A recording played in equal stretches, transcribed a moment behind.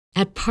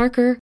At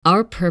Parker,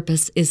 our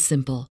purpose is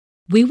simple.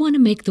 We want to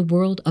make the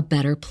world a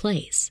better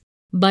place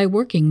by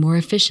working more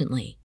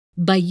efficiently,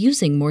 by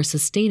using more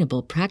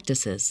sustainable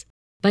practices,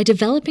 by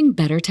developing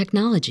better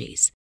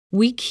technologies.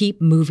 We keep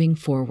moving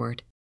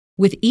forward.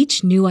 With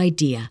each new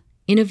idea,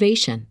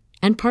 innovation,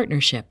 and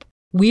partnership,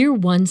 we're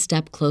one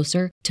step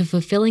closer to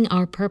fulfilling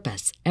our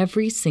purpose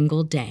every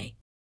single day.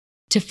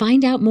 To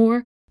find out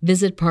more,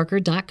 visit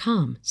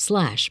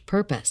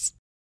parker.com/purpose.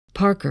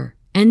 Parker,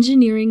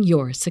 engineering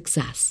your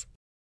success.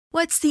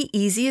 What's the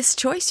easiest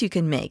choice you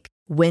can make?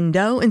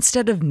 Window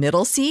instead of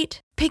middle seat?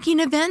 Picking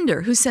a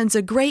vendor who sends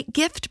a great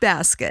gift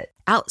basket?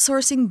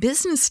 Outsourcing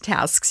business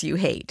tasks you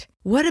hate?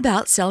 What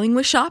about selling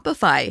with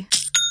Shopify?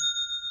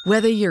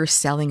 Whether you're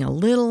selling a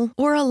little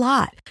or a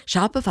lot,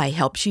 Shopify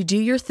helps you do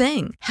your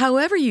thing,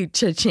 however you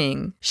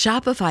cha-ching.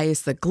 Shopify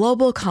is the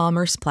global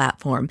commerce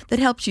platform that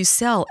helps you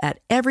sell at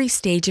every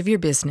stage of your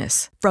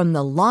business. From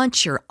the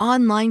launch your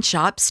online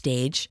shop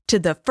stage to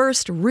the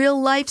first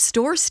real-life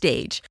store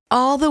stage,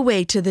 all the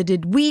way to the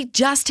did we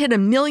just hit a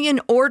million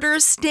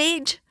orders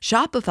stage.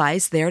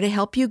 Shopify's there to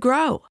help you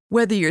grow.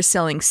 Whether you're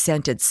selling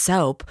scented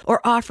soap or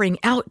offering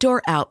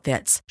outdoor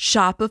outfits,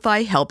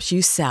 Shopify helps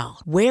you sell.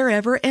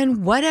 Wherever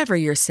and whatever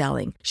you're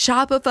selling,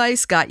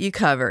 Shopify's got you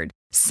covered.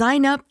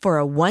 Sign up for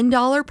a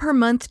 $1 per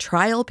month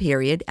trial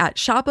period at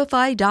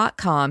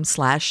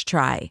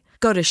shopify.com/try.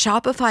 Go to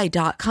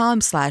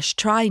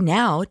shopify.com/try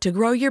now to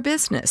grow your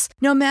business,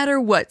 no matter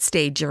what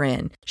stage you're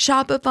in.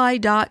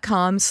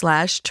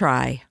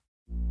 Shopify.com/try.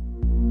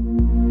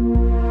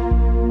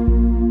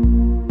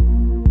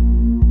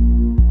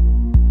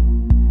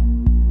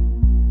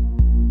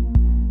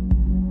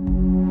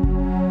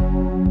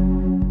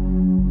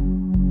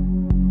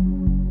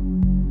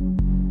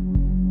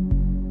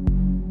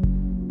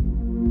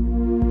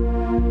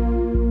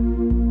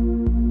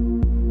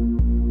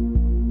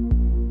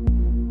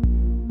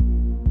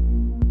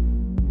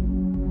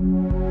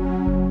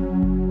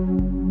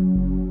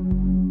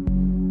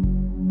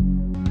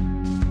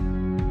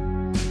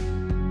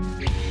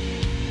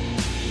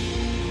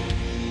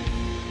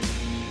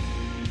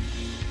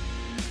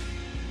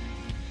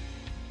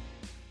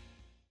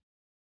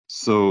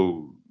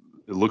 So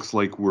it looks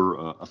like we're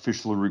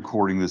officially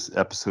recording this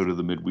episode of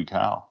the Midweek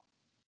Howl.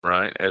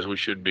 Right, as we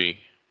should be.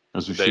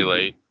 As we a day should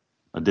late. Be.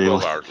 A day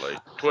 12 late. hours late.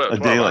 12 a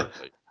day hours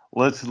late. late.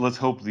 Let's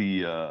hope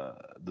the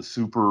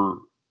super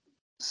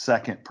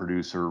second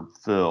producer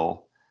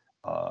Phil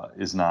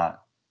is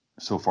not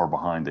so far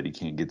behind that he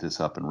can't get this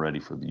up and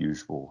ready for the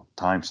usual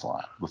time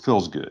slot. But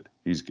Phil's good.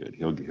 He's good.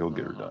 He'll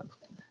get her done.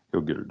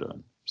 He'll get her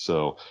done.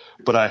 So,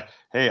 but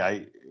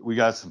we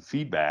got some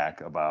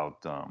feedback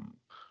about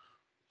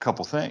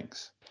couple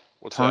things.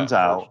 Turns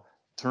out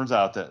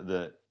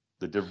that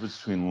the difference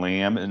between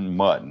lamb and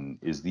mutton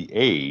is the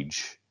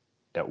age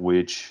at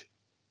which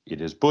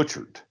it is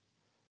butchered,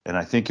 and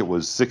I think it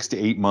was 6 to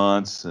 8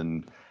 months,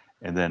 and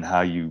then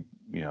how you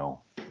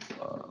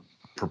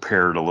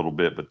prepare it a little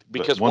bit. But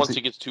because once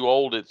it gets too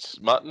old, it's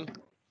mutton.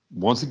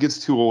 Once it gets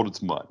too old,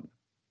 it's mutton.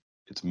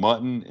 It's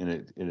mutton, and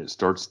it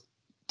starts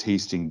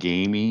tasting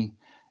gamey,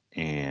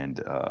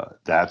 and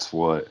that's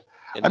what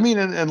I mean.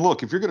 And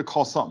look, if you're going to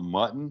call something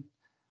mutton,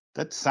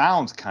 that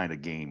sounds kind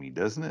of gamey,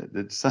 doesn't it?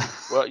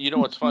 Well, you know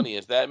what's funny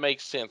is that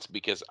makes sense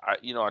because I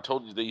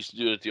told you they used to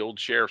do it at the old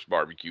sheriff's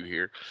barbecue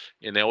here,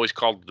 and they always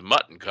called it the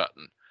mutton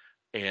cutting,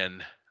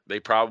 and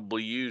they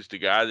probably used the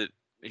guy that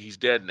he's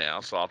dead now,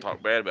 so I'll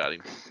talk bad about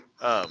him.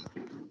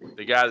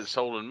 The guy that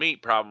sold him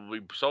meat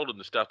probably sold him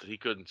the stuff that he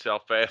couldn't sell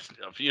fast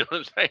enough. You know what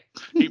I'm saying?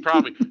 He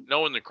probably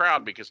knowing the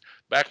crowd because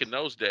back in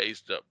those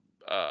days,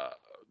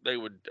 they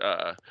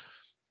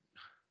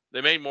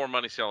made more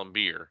money selling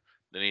beer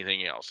than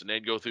anything else, and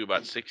they'd go through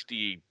about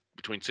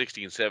between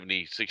 60 and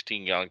 70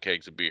 16-gallon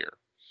kegs of beer,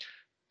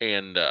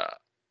 and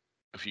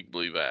if you can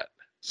believe that.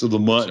 So the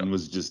mutton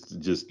was just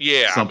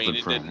yeah. Something I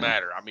mean, it didn't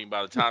matter. I mean,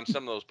 by the time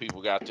some of those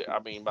people got to,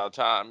 by the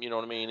time you know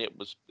what I mean,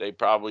 they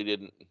probably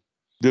didn't.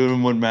 It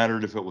wouldn't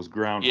matter if it was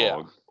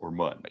groundhog or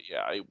mutton.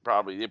 Yeah, it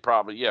probably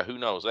yeah. Who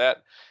knows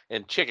that?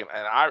 And chicken,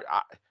 and I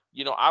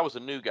I was a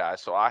new guy,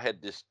 so I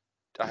had to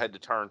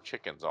turn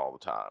chickens all the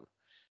time,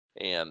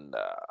 and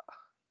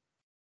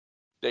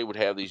they would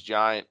have these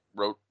giant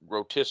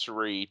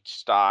rotisserie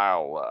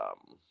style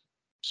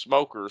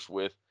smokers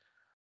with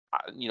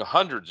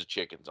hundreds of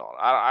chickens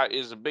on it.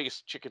 Is the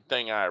biggest chicken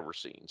thing I ever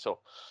seen.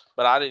 So,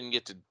 but I didn't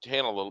get to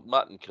handle the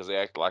mutton because they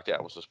acted like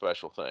that was a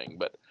special thing.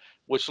 But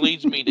which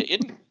leads me to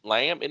isn't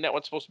that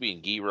what's supposed to be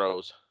in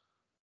gyros?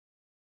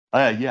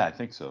 Yeah, I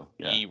think so.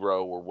 Yeah.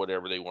 Gyro or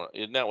whatever they want.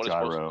 Isn't that what it's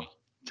supposed to be?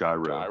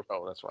 Gyro.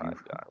 That's right.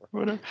 Gyro.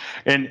 Whatever.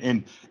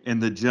 And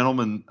the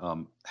gentleman,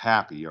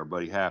 Happy, our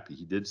buddy Happy,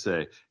 he did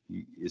say,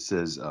 it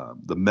says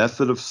the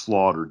method of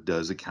slaughter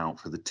does account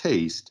for the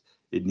taste.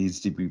 It needs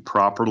to be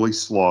properly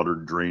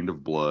slaughtered, drained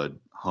of blood,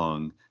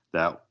 hung.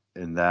 The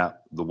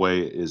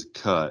way it is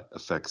cut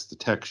affects the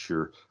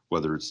texture,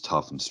 whether it's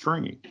tough and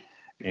stringy.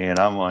 And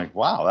I'm like,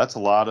 wow, that's a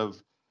lot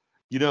of,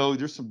 we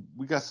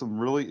got some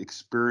really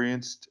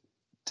experienced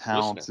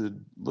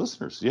talented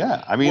listeners.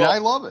 Yeah. I mean, I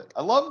love it.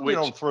 I love being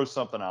able to throw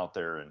something out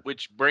there. And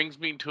which brings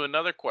me to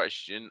another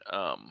question.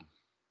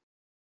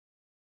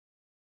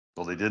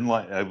 Well, they didn't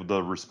like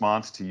the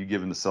response to you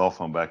giving the cell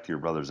phone back to your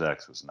brother's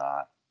ex was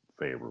not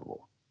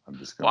favorable. I'm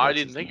just going. Well, I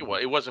didn't think it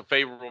was. It wasn't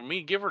favorable to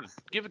me. Give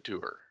it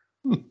to her.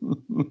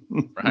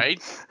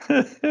 Right?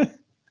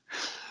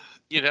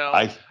 You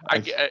know,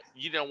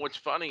 you know what's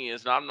funny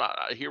is I'm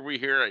not here. We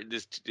hear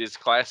this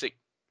classic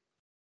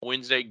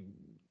Wednesday,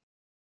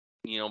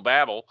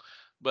 babble,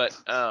 but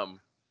I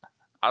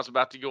was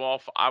about to go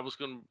off. I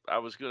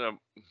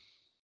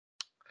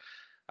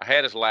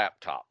had his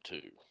laptop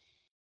too.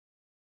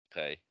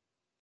 Okay.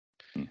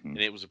 Mm-hmm. And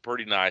it was a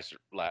pretty nice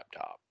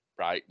laptop,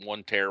 right?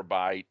 1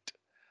 terabyte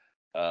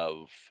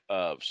of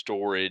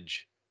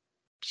storage,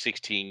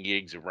 16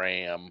 gigs of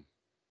RAM.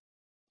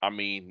 I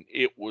mean,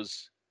 it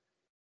was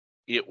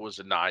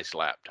a nice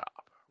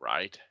laptop,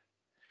 right?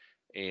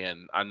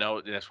 And I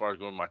know that's why I was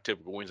going to my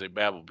typical Wednesday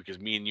babble, because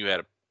me and you had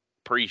a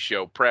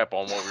pre-show prep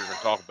on what we were going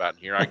to talk about.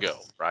 And here I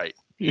go, right?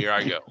 Here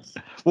I go.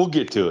 We'll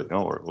get to it.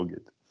 Don't worry. We'll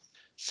get to it.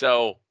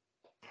 So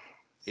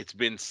it's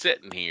been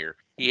sitting here.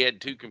 He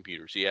had 2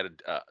 computers. He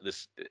had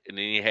this, and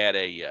then he had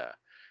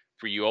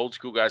for you old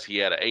school guys, he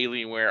had an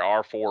Alienware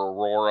R4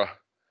 Aurora,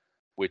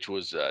 which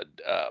was the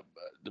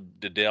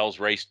Dell's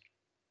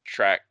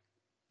racetrack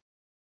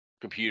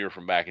computer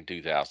from back in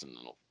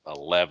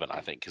 2011,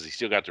 I think, because he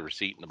still got the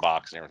receipt in the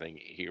box and everything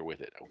here with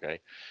it. Okay,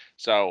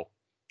 so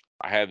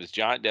I have this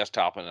giant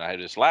desktop, and I have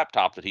this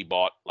laptop that he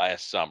bought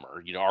last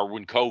summer. Or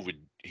when COVID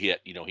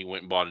hit, he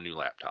went and bought a new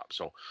laptop.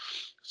 So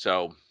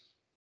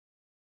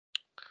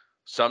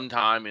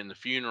sometime in the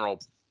funeral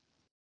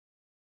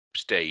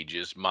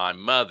stages, my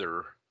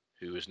mother,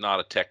 who is not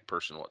a tech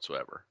person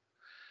whatsoever,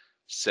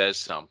 says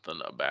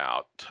something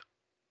about,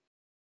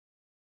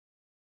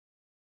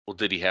 well,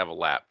 did he have a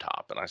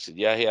laptop? And I said,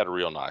 yeah, he had a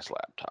real nice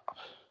laptop.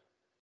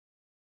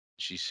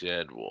 She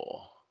said,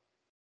 well,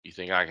 you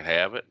think I could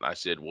have it? And I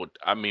said, well,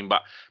 I mean,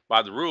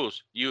 by the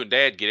rules, you and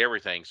Dad get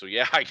everything. So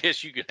yeah, I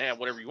guess you can have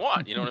whatever you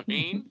want. You know what I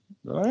mean?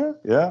 Oh,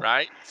 yeah.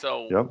 Right.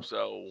 So, yep.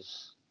 So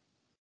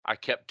I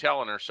kept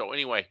telling her. So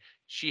anyway,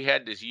 she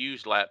had this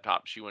used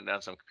laptop. She went down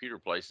to some computer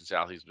place in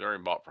Southeast Missouri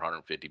and bought for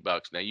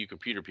 $150. Now, you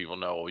computer people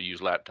know a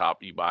used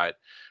laptop, you buy it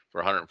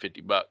for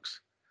 $150.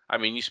 I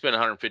mean, you spend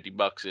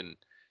 $150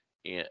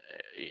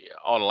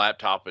 on a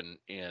laptop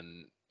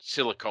in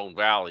Silicon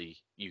Valley,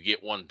 you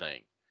get one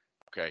thing.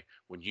 Okay,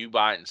 when you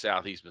buy it in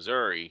Southeast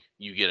Missouri,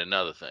 you get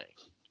another thing.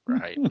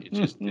 Right?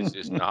 It's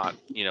just not.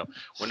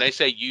 When they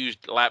say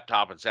used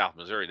laptop in South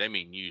Missouri, they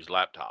mean used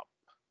laptop.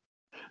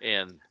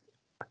 And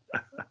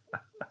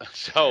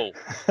so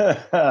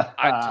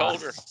I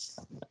told her,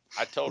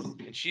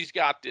 and she's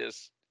got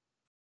this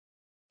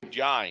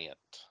giant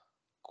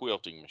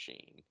quilting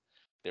machine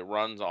that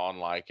runs on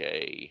like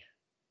a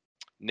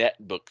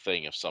netbook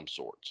thing of some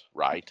sort,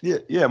 right?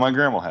 Yeah, my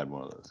grandma had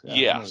one of those.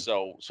 Yeah,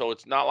 so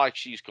it's not like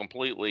she's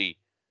completely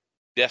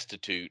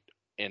destitute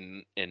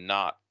and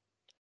not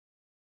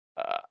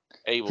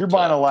able. If you're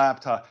buying a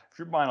laptop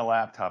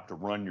to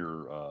run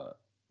your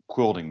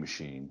quilting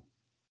machine,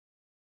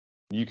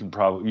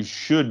 you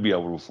should be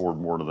able to afford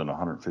more than a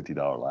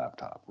 $150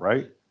 laptop,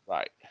 right?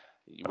 Right.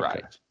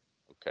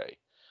 Okay.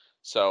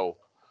 So,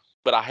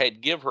 but I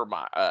had give her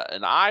my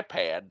an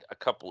iPad a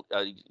couple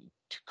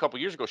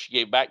years ago. She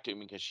gave back to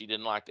me because she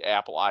didn't like the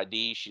Apple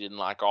ID. She didn't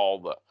like all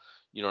the,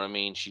 you know what I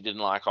mean? She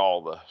didn't like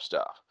all the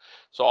stuff.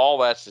 So all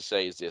that's to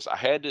say is this: I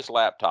had this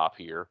laptop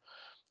here,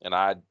 and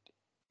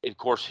of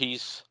course,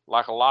 he's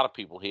like a lot of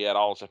people. He had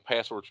all his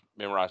passwords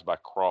memorized by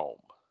Chrome,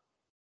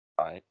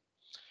 right?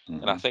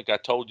 Mm-hmm. And I think I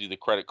told you the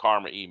Credit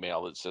Karma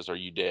email that says, "Are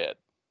you dead?"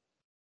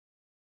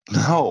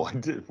 No, I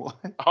did. What?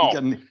 Oh,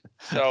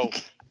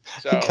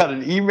 so he got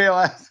an email.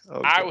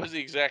 I was the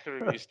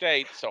executive of the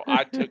estate, so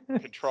I took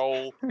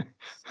control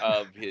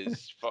of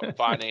his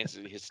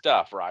finances, his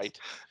stuff, right?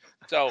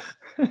 So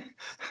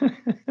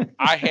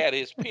I had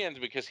his pins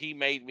because he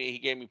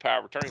gave me power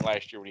of attorney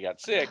last year when he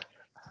got sick,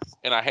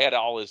 and I had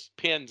all his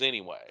pins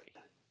anyway.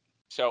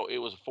 So it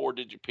was a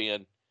 4-digit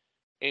pin.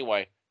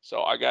 Anyway,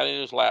 so I got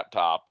in his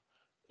laptop,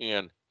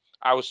 and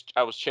I was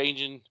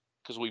changing,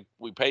 because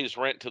we paid his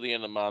rent till the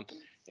end of the month,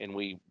 and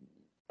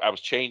I was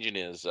changing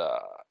his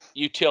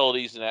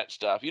utilities and that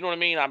stuff. You know what I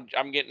mean? I'm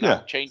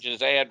changing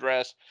his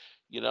address,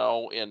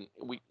 and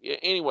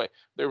anyway,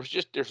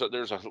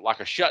 there's a like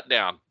a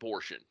shutdown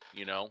portion,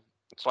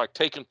 It's like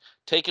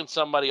taking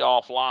somebody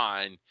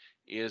offline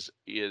is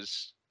a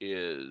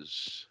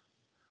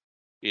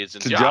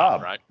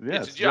job, right? Yeah,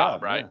 it's a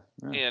job, right?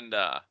 Yeah. And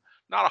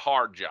not a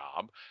hard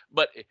job,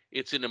 but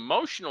it's an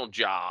emotional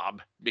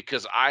job,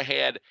 because I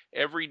had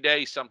every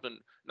day something,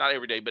 not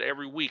every day, but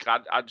every week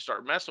I'd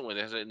start messing with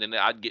it, and then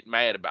I'd get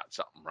mad about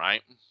something,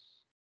 right?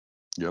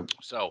 Yep.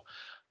 So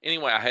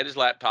anyway, I had his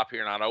laptop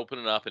here, and I'd open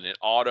it up, and it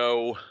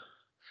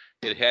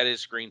had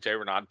his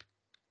screensaver, and I'd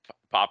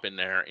pop in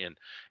there,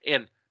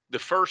 and the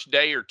first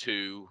day or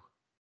two,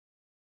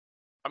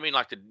 I mean,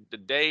 like the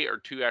day or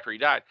two after he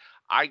died,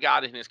 I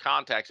got in his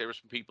contacts. There were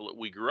some people that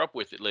we grew up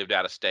with that lived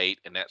out of state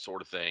and that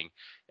sort of thing.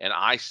 And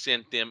I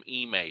sent them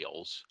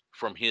emails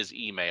from his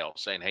email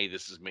saying, "Hey,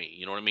 this is me."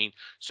 You know what I mean?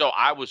 So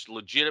I was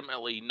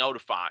legitimately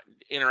notified,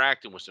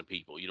 interacting with some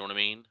people. You know what I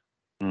mean?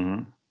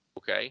 Mm-hmm.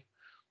 Okay.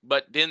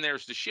 But then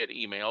there's the shit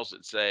emails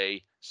that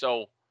say,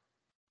 so,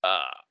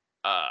 uh,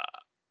 uh,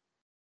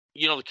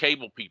 the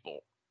cable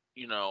people,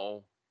 you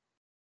know,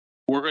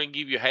 we're going to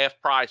give you half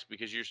price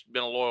because you've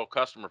been a loyal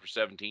customer for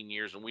 17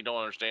 years and we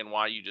don't understand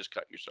why you just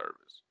cut your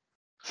service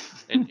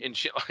and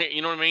shit.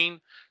 You know what I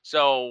mean?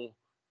 So,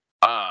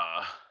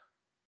 but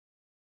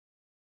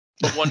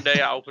one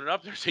day I open it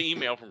up, there's an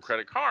email from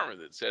Credit Karma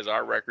that says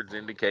our records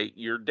indicate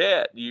you're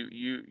dead.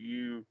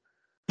 You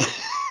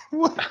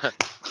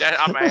that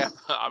I'm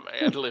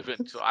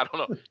ad-libbing, so I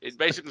don't know. It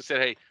basically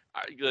said, hey,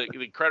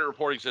 the credit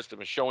reporting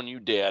system is showing you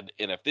dead,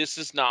 and if this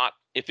is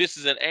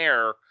an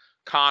error,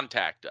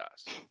 contact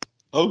us.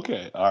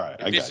 Okay, all right.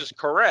 If this is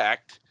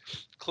correct,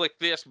 click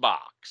this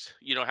box.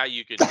 You know how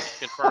you could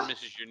confirm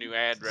this is your new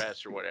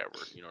address or whatever.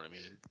 You know what I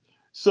mean?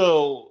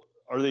 So,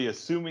 are they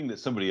assuming that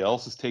somebody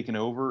else is taking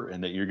over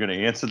and that you're going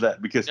to answer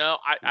that? Because No,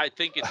 I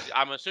think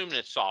I'm assuming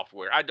it's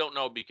software. I don't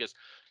know because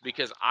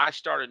I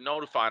started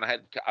notifying.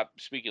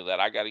 Speaking of that,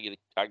 I got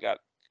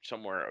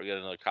somewhere. I got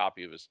another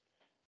copy of his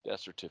death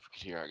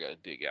certificate here. I got to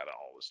dig out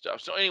all this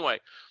stuff. So anyway,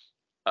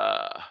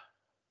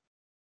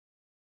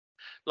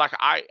 like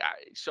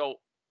so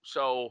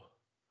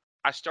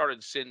I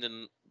started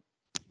sending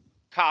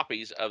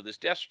copies of this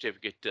death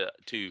certificate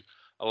to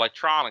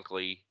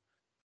electronically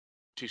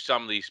to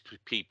some of these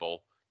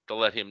people to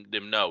let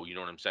them know. You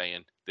know what I'm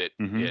saying? That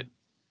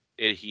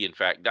he in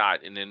fact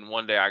died. And then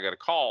one day I got a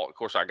call. Of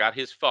course, I got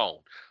his phone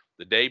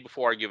the day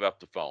before I give up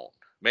the phone.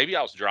 Maybe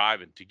I was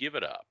driving to give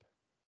it up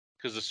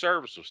because the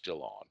service was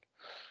still on.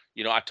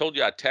 You know, I told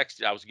you I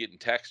was getting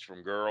texts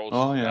from girls.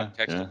 Oh and yeah,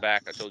 I texted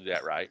back. I told you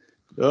that, right?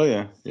 Oh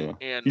yeah, yeah.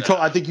 And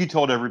I think you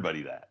told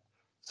everybody that.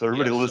 So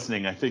everybody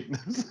listening, I think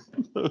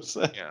knows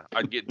that. Yeah,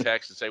 I'd get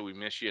texts and say we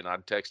miss you, and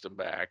I'd text them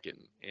back and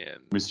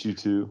miss you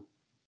too.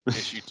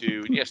 Miss you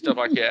too, and stuff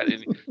like that.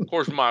 And of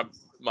course, one of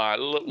my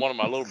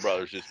little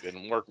brothers has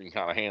been working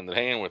kind of hand in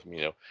hand with me.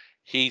 You know,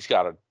 he's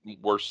got a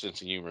worse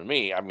sense of humor than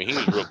me. I mean, he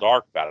was real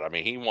dark about it. I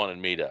mean, he wanted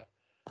me to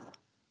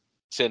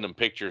send him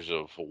pictures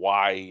of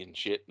Hawaii and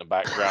shit in the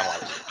background,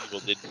 like people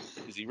did.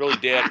 Is he really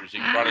dead, or is he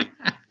running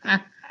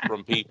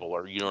from people,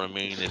 or you know what I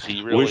mean? Is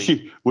he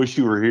really? Wish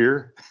you were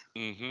here.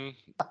 Mm-hmm.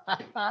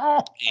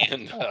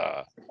 And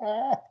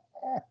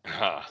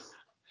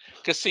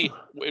because see,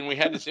 when we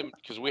had this,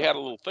 because we had a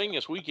little thing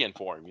this weekend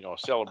for him, a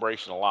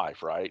celebration of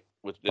life, right?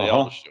 With the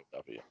Elvis showed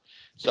up here.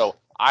 So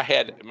I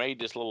had made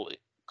this little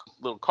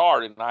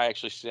card, and I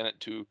actually sent it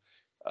to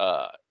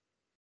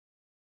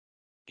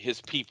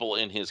his people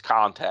in his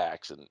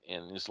contacts and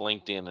his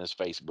LinkedIn and his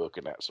Facebook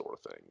and that sort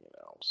of thing,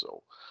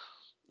 So,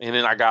 and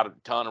then I got a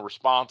ton of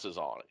responses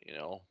on it,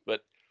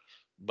 But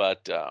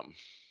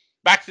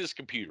back to this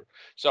computer.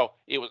 So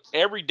it was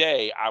every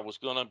day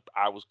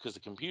because the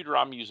computer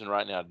I'm using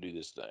right now to do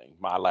this thing,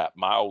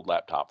 my old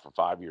laptop from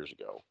 5 years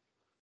ago,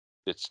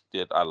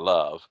 that I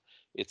love.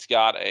 It's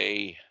got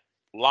a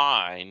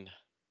line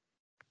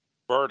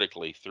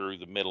vertically through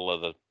the middle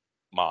of the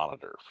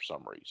monitor for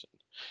some reason.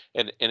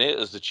 And it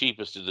is the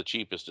cheapest of the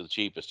cheapest of the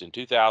cheapest. In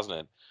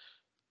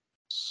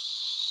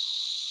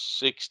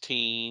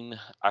 2016,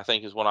 I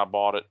think is when I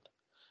bought it.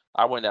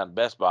 I went down to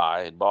Best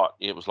Buy and bought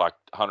it. Was like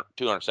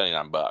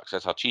 $279.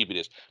 That's how cheap it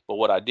is. But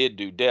what I did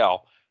do,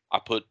 Dell, I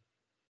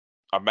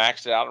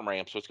maxed it out in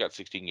RAM, so it's got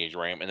 16 gigs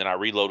RAM, and then I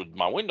reloaded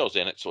my Windows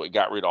in it, so it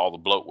got rid of all the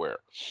bloatware.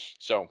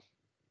 So,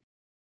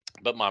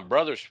 but my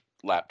brother's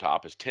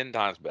laptop is 10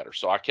 times better.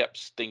 So I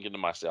kept thinking to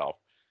myself.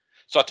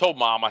 So I told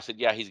Mom, I said,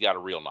 "Yeah, he's got a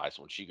real nice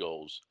one." She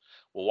goes,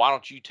 "Well, why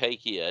don't you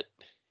take it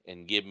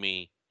and give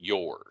me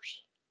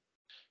yours?"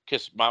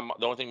 Because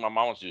the only thing my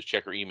mom wants to do is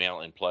check her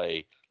email and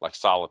play like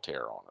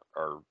solitaire on it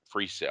or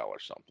free cell or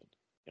something,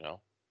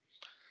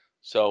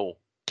 So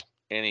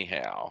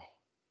anyhow,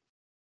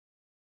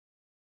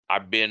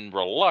 I've been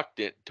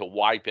reluctant to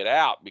wipe it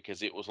out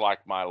because it was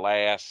like my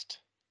last.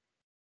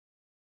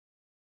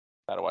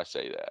 How do I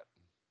say that?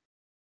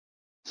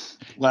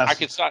 I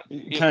could start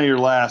kind of your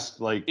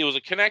last like. It was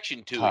a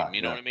connection to him,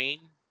 you know what I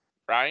mean,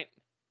 right?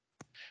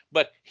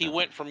 But he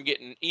went from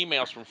getting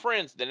emails from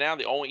friends to now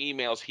the only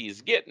emails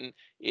he's getting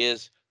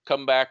is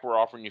come back, we're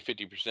offering you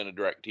 50% of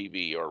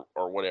DirecTV or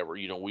whatever.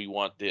 We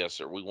want this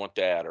or we want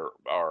that or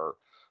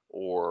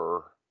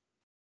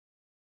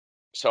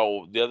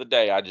so the other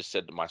day I just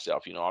said to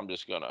myself, I'm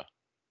just gonna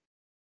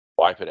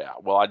wipe it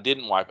out. Well, I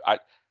didn't wipe. I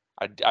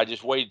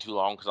just waited too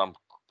long because I'm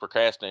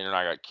procrastinating. And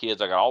I got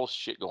kids. I got all this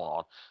shit going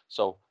on.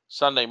 So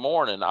Saturday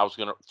morning I was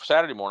gonna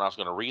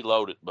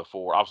reload it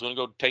before I was gonna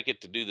go take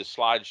it to do the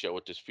slideshow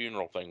at this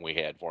funeral thing we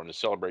had for him, the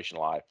celebration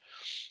of life,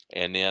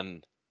 and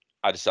then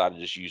I decided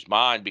to just use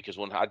mine because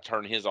when I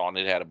turned his on,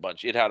 it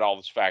had all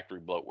this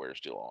factory bloatware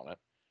still on it.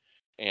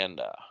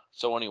 And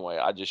so anyway,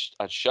 I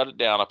shut it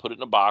down. I put it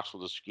in a box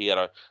he had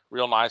a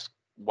real nice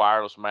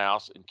wireless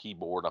mouse and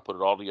keyboard. I put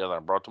it all together. I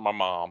brought it to my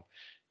mom,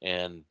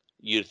 and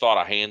you'd thought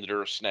I handed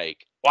her a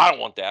snake. Well, I don't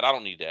want that. I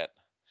don't need that.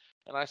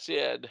 And I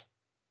said,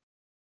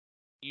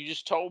 you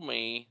just told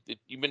me that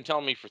you've been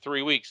telling me for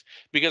 3 weeks,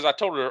 because I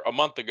told her a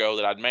month ago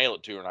that I'd mail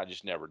it to her, and I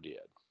just never did.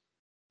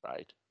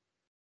 Right.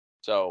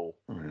 So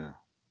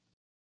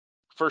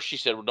first she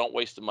said, well, don't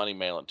waste the money,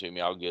 mail it to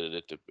me. I'll get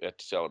it at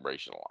the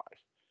Celebration of Life.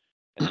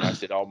 And then I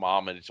said, oh,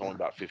 Mom, and it's only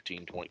about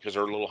 $15, $20, because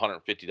her little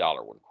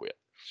 $150 one quit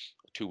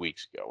 2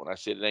 weeks ago. And I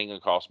said, it ain't gonna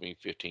cost me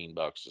 $15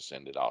 to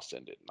send it. I'll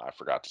send it. And I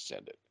forgot to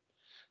send it.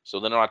 So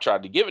then when I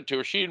tried to give it to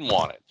her, she didn't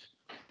want it.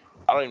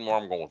 I don't even know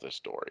where I'm going with this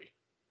story.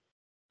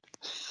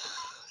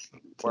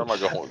 Where am I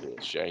going with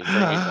this, Shane? Bring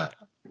me back.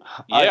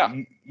 Yeah,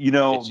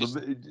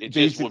 it's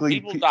just when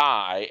people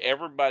die,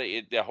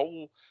 everybody,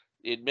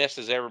 it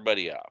messes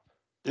everybody up.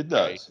 It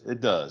does. It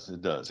does.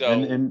 It does. So,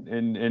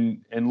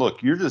 and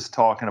look, you're just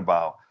talking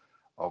about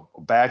a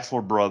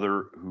bachelor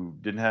brother who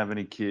didn't have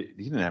any kid.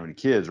 He didn't have any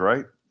kids,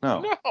 right?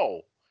 No.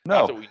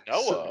 Not that we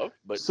know of.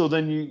 But so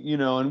then you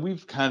know, and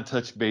we've kind of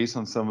touched base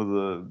on some of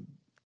the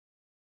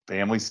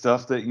family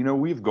stuff that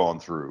we've gone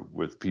through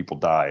with people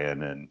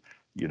dying, and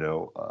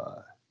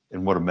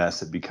and what a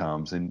mess it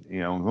becomes. And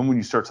when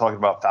you start talking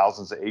about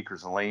thousands of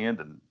acres of land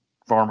and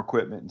farm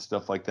equipment and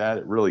stuff like that,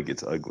 it really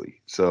gets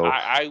ugly. So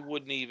I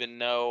wouldn't even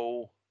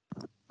know.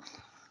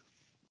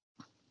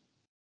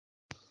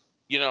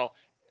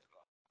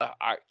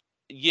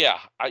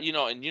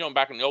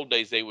 Back in the old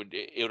days, it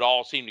would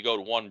all seem to go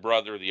to one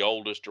brother, the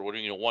oldest, or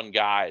whatever, one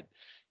guy, and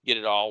get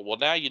it all. Well,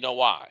 now you know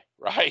why,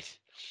 right?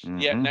 Mm-hmm.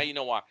 Yeah, now you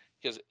know why.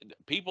 Because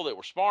people that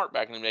were smart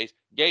back in the days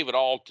gave it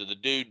all to the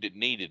dude that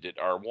needed it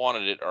or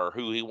wanted it or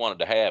who he wanted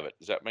to have it.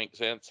 Does that make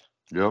sense?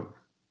 Yep.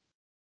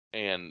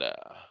 And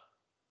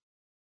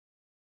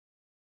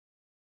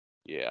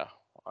yeah,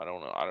 I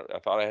don't know. I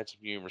thought I had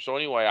some humor. So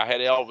anyway, I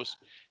had Elvis.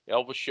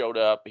 Elvis showed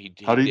up.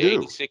 How did he do?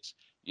 86.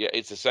 Yeah,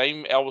 it's the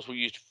same Elvis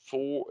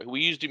we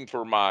used him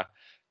for my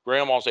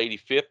grandma's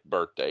 85th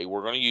birthday.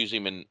 We're going to use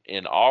him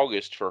in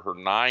August for her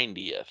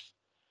 90th.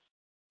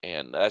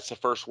 And that's the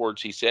first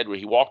words he said. When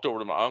he walked over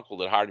to my uncle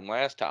that hired him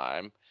last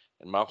time,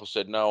 and my uncle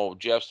said, "No,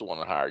 Jeff's the one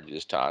that hired you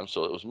this time."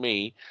 So it was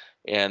me.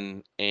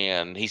 And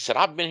he said,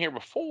 "I've been here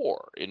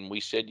before." And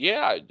we said,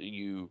 "Yeah,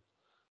 and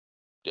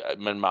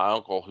my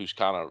uncle, who's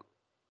kind of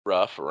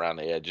rough around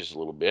the edges a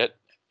little bit,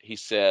 he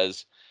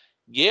says,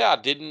 "Yeah,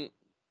 didn't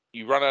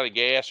you run out of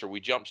gas, or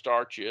we jump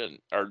start you,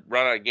 or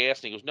run out of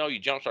gas?" And he goes, "No, you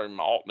jump started,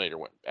 my alternator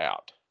went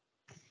out."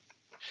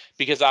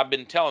 Because I've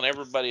been telling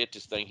everybody at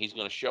this thing he's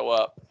going to show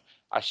up.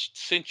 I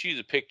sent you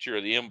the picture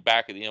of the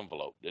back of the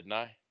envelope, didn't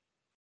I?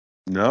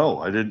 No,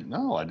 I didn't.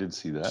 No, I didn't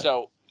see that.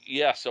 So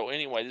yeah. So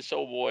anyway, this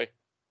old boy,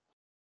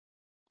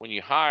 when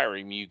you hire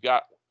him, you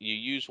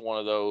use one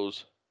of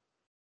those.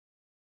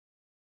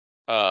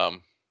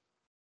 You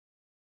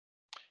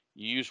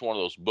use one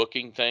of those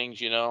booking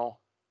things, Yeah.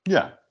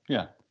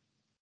 Yeah.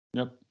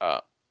 Yep.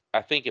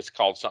 I think it's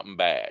called something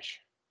Bash.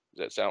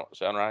 Does that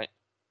sound right?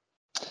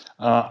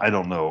 I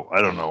don't know.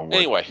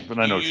 Anyway, but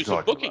I know you use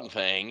a booking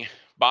thing.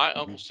 My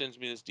uncle sends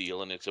me this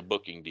deal, and it's a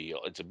booking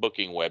deal. It's a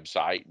booking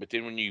website. But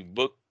then when you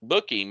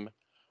book him,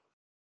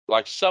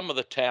 like some of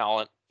the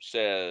talent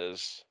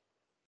says,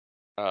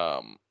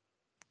 pay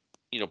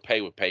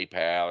with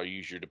PayPal or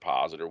use your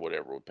deposit or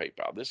whatever with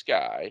PayPal. This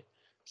guy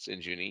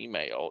sends you an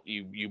email.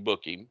 You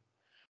book him,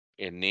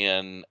 and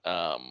then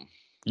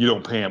you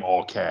don't pay him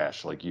all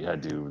cash like you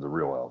had to with the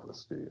real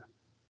Elvis, do you?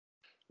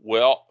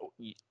 Well,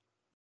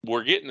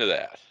 we're getting to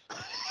that.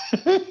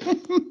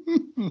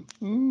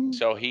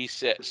 So he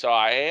said. So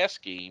I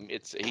asked him.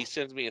 He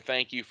sends me a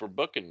thank you for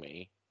booking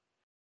me,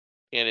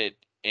 and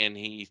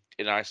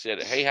I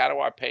said, "Hey, how do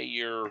I pay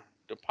your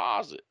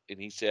deposit?"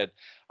 And he said,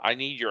 "I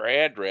need your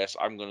address.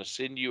 I'm going to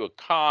send you a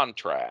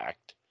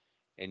contract,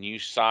 and you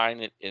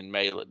sign it and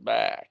mail it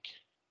back."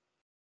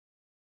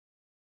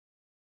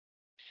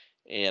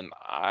 And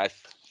I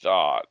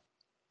thought,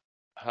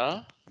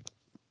 huh?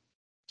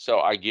 So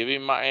I give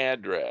him my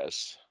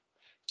address.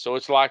 So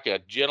it's like a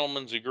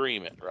gentleman's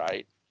agreement,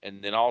 right?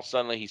 And then all of a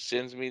sudden he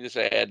sends me this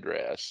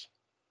address.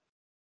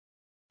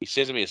 He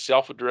sends me a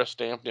self-addressed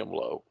stamped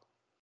envelope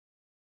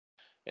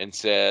and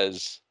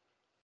says,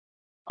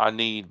 "I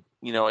need,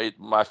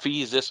 my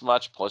fee is this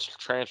much plus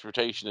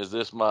transportation is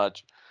this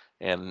much."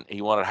 And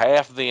he wanted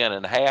half then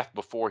and half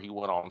before he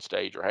went on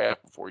stage, or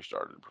half before he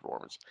started the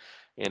performance.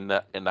 In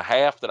the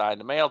half that I had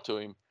to mail to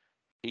him,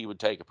 he would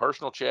take a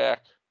personal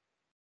check,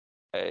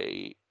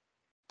 a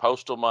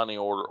postal money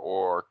order,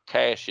 or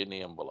cash in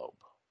the envelope.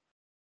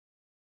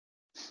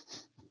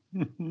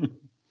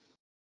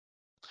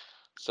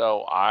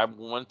 So I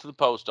went to the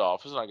post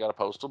office and I got a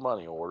postal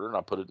money order, and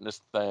I put it in this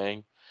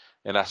thing,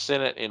 and I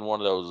sent it in one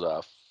of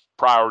those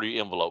priority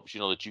envelopes,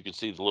 that you can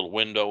see the little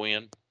window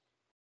in.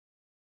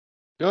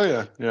 Oh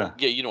yeah, yeah.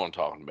 Yeah, you know what I'm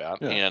talking about.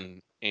 Yeah.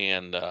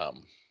 And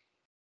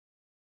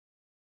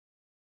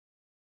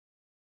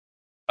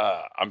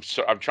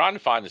I'm trying to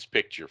find this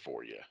picture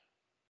for you.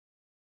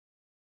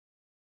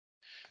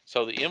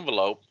 So the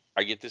envelope,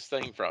 I get this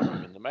thing from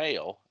him in the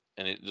mail,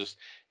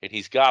 and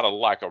he's got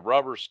like a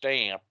rubber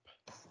stamp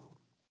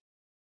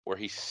where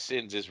he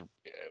sends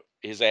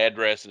his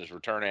address and his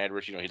return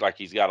address.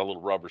 He's got a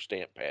little rubber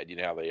stamp pad. You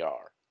know how they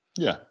are.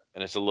 Yeah.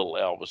 And it's a little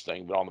Elvis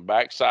thing. But on the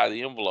back side of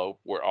the envelope,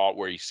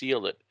 where he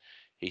sealed it,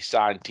 he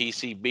signed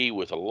TCB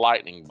with a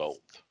lightning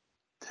bolt.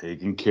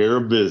 Taking care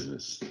of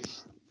business.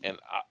 And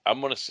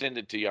I'm going to send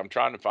it to you. I'm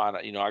trying to find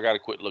out. I got to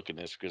quit looking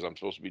at this because I'm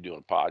supposed to be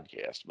doing a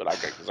podcast. But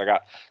I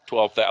got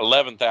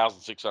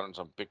 11,600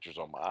 some pictures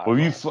on my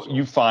iPhone. Well,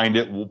 you find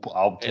it.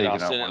 I'll take it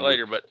out. I'll send it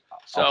later. But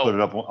I'll put it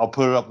up. I'll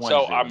put it up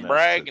Wednesday. So I'm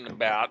bragging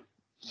about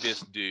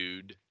this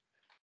dude.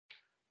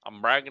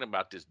 I'm bragging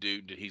about this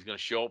dude that he's going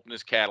to show up in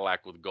his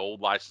Cadillac with a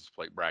gold license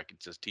plate bracket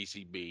that says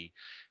TCB,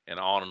 and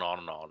on and on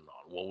and on and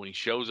on. Well, when he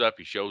shows up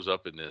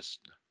in this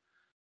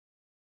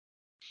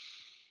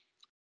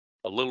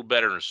a little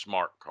better than a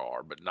smart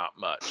car, but not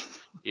much.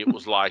 It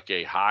was like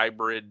a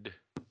hybrid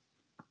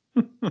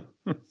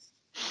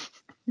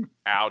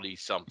Audi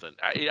something.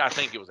 I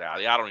think it was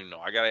Audi. I don't even know.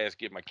 I got to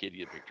get my kid to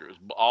get a picture. It was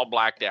all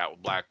blacked out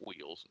with black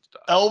wheels and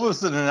stuff.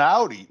 Elvis in an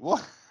Audi.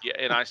 What? Yeah,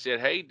 and I said,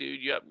 hey,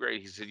 dude, you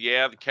upgraded. He said,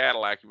 yeah, the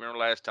Cadillac. You remember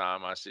last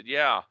time? I said,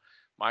 yeah.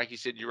 Mikey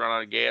said, you run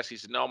out of gas? He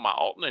said, no, my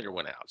alternator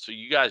went out. So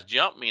you guys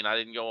jumped me, and I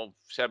didn't go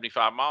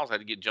 75 miles. I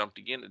had to get jumped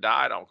again. It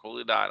died on.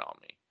 Cooley died on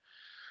me.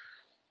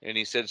 And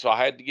he said, so I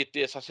had to get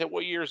this. I said,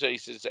 what year is that? He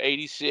said, it's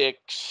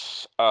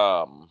 86.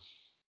 Oh,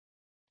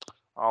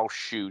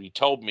 shoot. He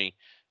told me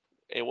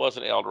it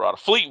wasn't Eldorado.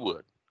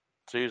 Fleetwood.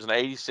 So he was an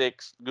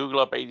 86. Google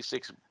up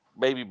 86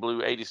 baby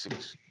blue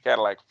 86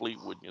 Cadillac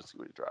Fleetwood, and you'll see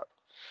what he drives.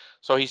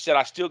 So he said,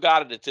 I still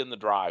got it. It's in the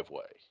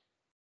driveway.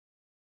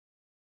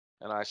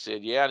 And I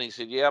said, yeah. And he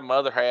said, yeah, my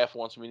other half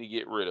wants me to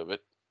get rid of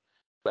it.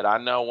 But I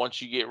know once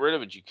you get rid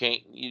of it, you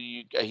can't,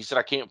 he said,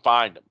 I can't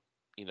find them.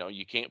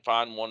 You can't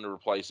find one to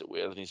replace it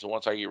with. And he said,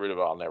 once I get rid of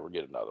it, I'll never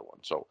get another one.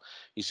 So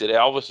he said,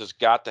 Elvis has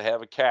got to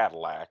have a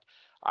Cadillac.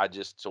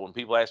 So when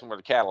people ask me where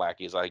the Cadillac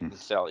is, I can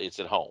tell it's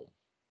at home.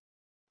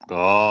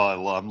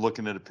 Oh, I'm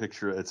looking at a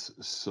picture. It's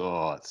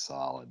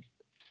solid.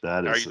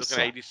 That is. Are you looking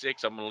at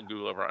 86? I'm going to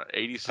Google over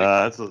 86.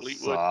 That's a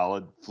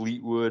solid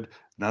Fleetwood.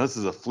 Now this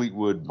is a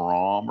Fleetwood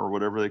Brom or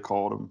whatever they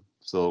called them.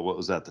 So what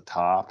was that? The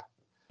top?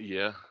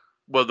 Yeah.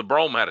 Well, the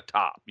Brougham had a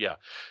top, yeah.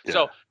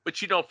 So, but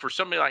for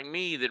somebody like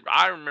me, that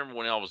I remember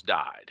when Elvis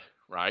died,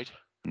 right?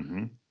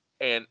 Mm-hmm.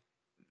 And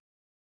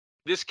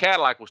this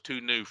Cadillac was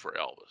too new for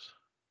Elvis.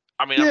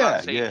 I mean, I'm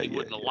not saying he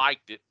wouldn't have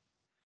liked it,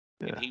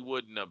 and he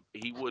wouldn't have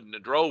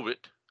drove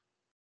it.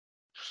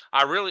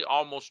 I really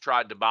almost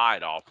tried to buy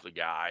it off the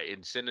guy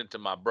and send it to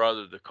my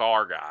brother, the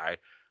car guy,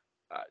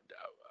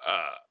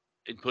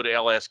 and put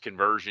LS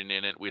conversion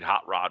in it. We'd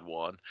hot rod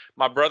one.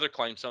 My brother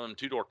claimed some of them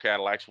two-door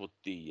Cadillacs with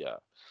the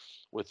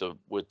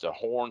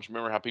horns.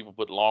 Remember how people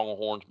put long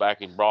horns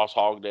back in Bros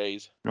Hog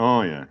days?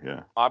 Oh yeah,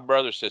 yeah. My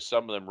brother says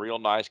some of them real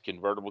nice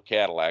convertible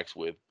Cadillacs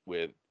with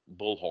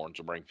bull horns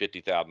will bring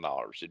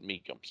 $50,000 at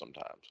Mecum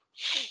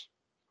sometimes.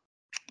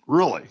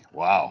 Really?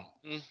 Wow.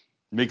 Mm-hmm.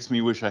 Makes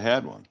me wish I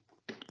had one.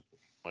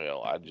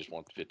 Well, I just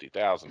want the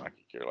 $50,000. I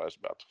could care less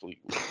about the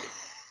Fleetwood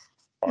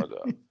or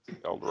the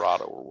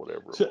Eldorado or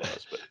whatever it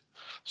was. But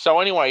so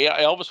anyway, yeah,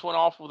 Elvis went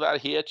off without a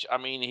hitch. I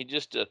mean, he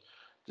just a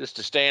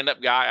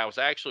stand-up guy. I was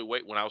actually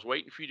when I was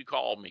waiting for you to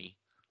call me,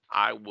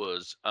 I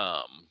was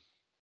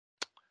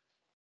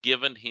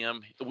giving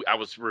him. I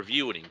was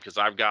reviewing him because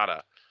I've got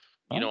a,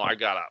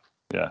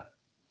 yeah.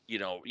 You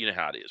know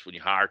how it is when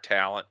you hire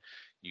talent,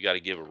 you got to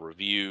give a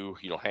review.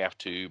 You don't have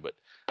to, but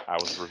I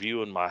was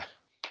reviewing my.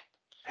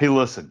 Hey,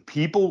 listen,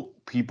 people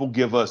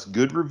give us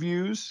good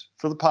reviews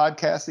for the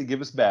podcast. They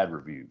give us bad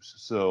reviews.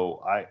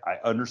 So I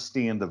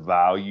understand the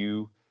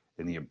value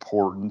and the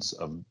importance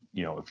of,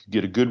 if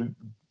you get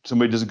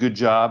somebody does a good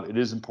job, it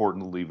is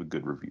important to leave a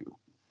good review.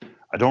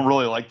 I don't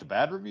really like the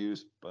bad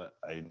reviews, but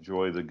I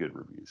enjoy the good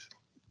reviews.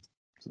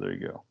 So there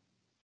you go.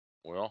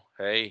 Well,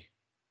 hey.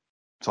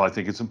 So I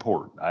think it's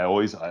important. I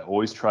always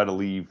try to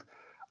leave.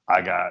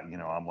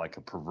 I'm like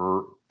a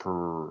preferred I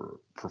thought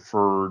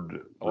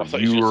reviewer.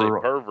 you should say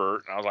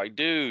pervert. And I was like,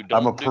 dude,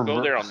 don't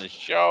go there on this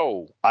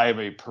show. I am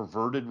a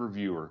perverted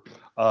reviewer.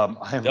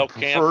 They'll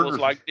cancel us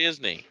like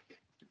Disney.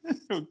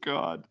 Oh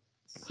God.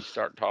 You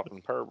start talking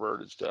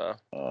perverted stuff.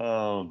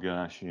 Oh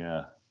gosh,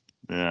 yeah.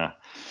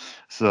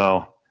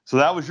 So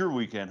that was your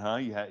weekend, huh?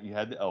 You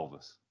had the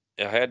Elvis.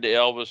 I had the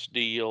Elvis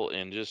deal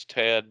and just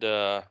had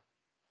I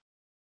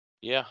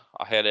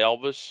had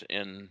Elvis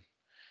and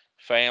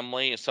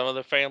family, and some of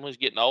the families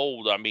getting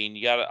old. I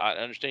mean, I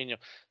understand,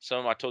 some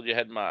of them, I told you, I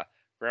had my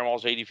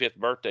grandma's 85th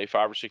birthday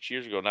 5 or 6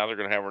 years ago. Now they're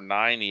going to have her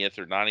 90th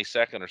or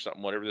 92nd or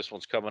something, whatever this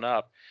one's coming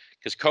up,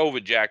 because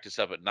COVID jacked us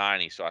up at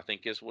 90. So I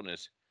think this one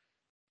is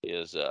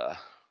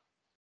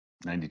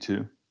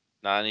 92.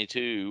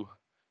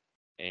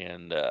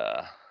 And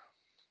I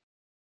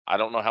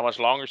don't know how much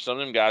longer some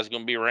of them guys are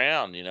going to be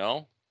around, I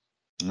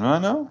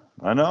know.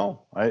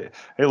 Hey,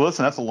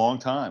 listen, that's a long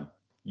time.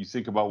 You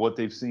think about what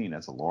they've seen,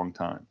 that's a long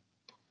time.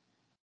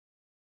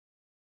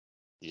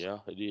 Yeah,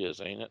 it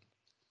is, ain't it?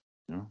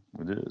 Yeah,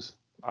 it is.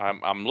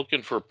 I'm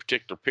looking for a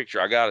particular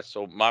picture. I got it.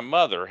 So my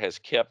mother has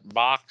kept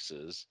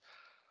boxes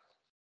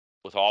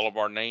with all of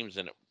our names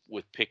in it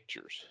with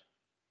pictures.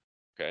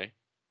 Okay.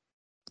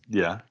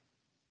 Yeah.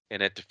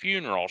 And at the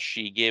funeral,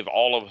 she gave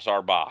all of us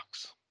our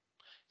box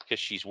because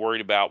she's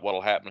worried about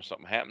what'll happen if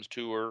something happens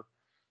to her.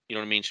 You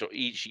know what I mean? So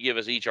she gave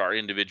us each our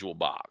individual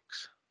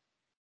box,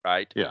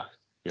 right? Yeah.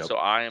 Yep. So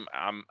I'm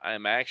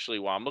actually,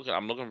 while I'm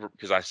looking for,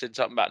 because I said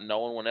something about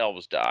knowing when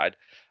Elvis died.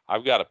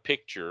 I've got a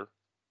picture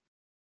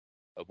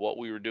of what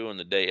we were doing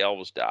the day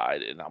Elvis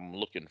died, and I'm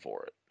looking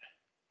for it.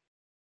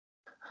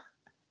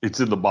 It's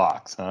in the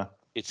box, huh?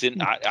 It's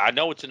in. I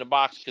know it's in the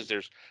box because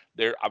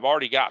I've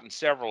already gotten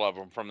several of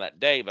them from that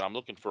day, but I'm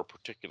looking for a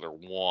particular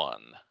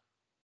one.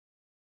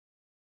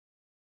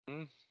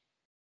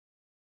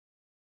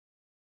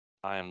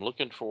 I am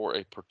looking for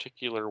a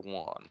particular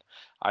one.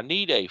 I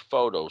need a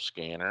photo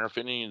scanner. If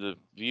any of the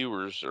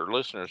viewers or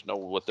listeners know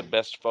what the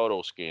best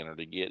photo scanner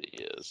to get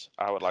is,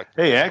 I would like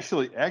to. Hey,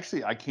 actually,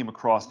 I came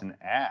across an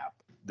app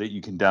that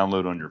you can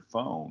download on your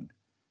phone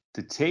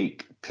to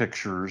take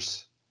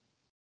pictures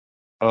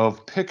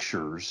of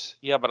pictures.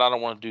 Yeah, but I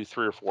don't want to do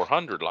 300 or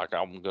 400 like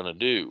I'm going to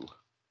do.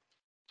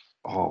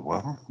 Oh,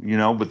 well,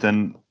 but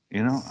then,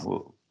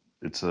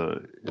 it's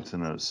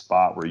in a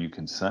spot where you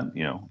can send,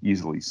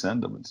 easily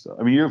send them and stuff.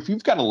 I mean, if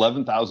you've got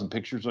 11,000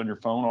 pictures on your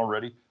phone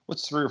already,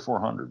 what's 300 or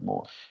 400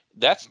 more?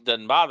 That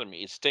doesn't bother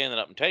me. It's standing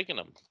up and taking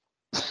them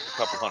a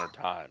couple hundred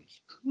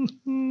times.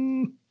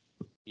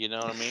 You know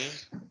what I mean?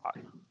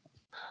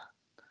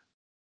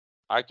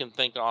 I can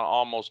think on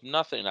almost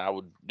nothing I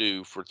would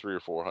do for 300 or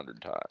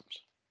 400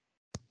 times.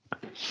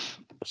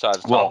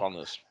 Besides talk on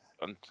this.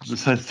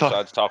 Besides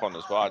talk on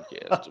this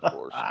podcast, of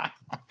course.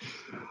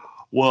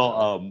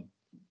 Well,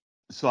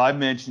 so I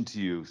mentioned to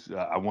you,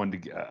 I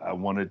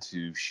wanted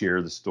to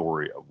share the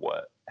story of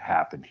what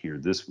happened here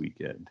this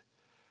weekend,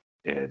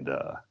 and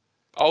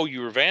oh,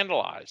 you were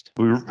vandalized.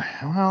 We were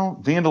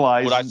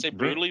vandalized. Would I say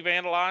brutally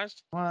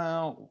vandalized?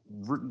 Well,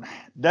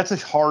 that's a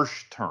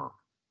harsh term,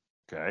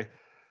 okay?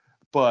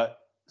 But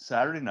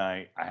Saturday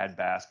night, I had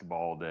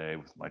basketball day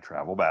with my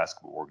travel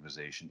basketball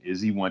organization.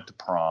 Izzy went to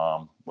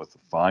prom with a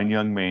fine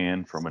young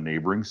man from a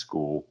neighboring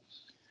school.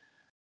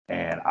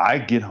 And I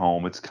get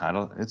home. It's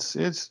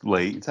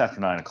late. It's after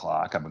 9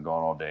 o'clock. I've been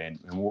gone all day.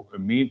 And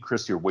me and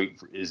Christy are waiting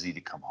for Izzy to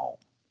come home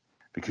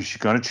because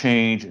she's going to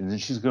change. And then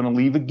she's going to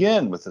leave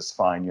again with this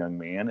fine young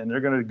man. And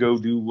they're going to go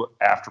do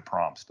after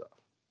prom stuff.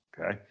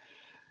 Okay.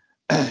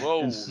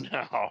 Whoa,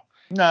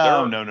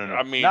 No.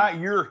 I mean, not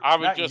your. I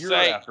would just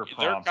say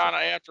they're kind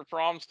of after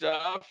prom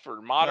stuff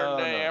or modern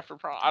day after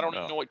prom. I don't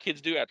even know what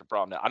kids do after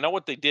prom now. I know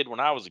what they did when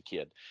I was a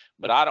kid,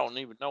 but I don't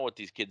even know what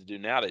these kids do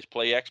nowadays.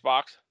 Play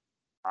Xbox?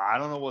 I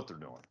don't know what they're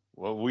doing.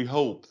 Well, we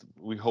hope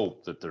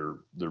that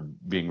they're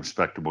being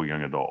respectable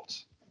young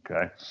adults.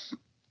 Okay,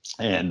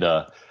 and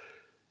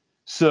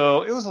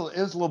so it was a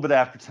little bit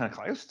after 10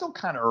 o'clock. It was still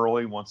kind of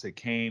early once they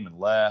came and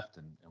left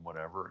and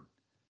whatever.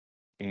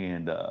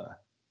 And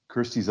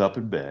Christy's up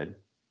in bed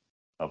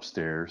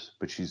upstairs,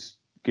 but she's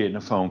getting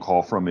a phone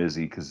call from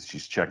Izzy because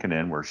she's checking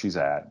in where she's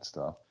at and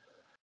stuff.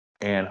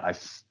 And I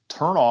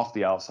turn off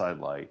the outside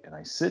light and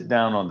I sit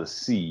down on the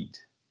seat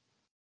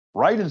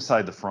right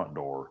inside the front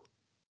door,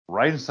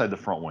 right inside the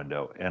front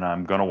window, and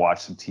I'm going to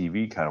watch some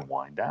TV, kind of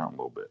wind down a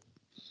little bit.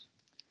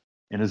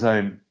 And as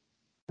the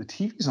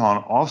TV's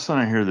on, all of a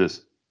sudden I hear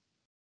this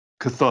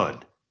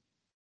ka-thud,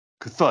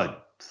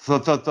 thud,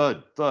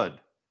 thud, thud.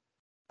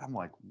 I'm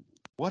like,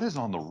 what is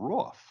on the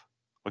roof?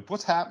 Like,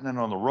 what's happening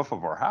on the roof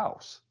of our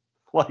house?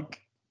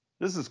 Like,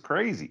 this is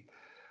crazy.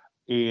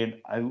 And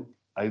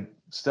I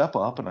step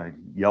up and I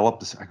yell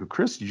up I go,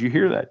 Chris, did you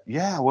hear that?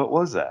 Yeah, what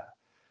was that?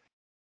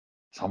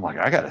 So I'm like,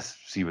 I got to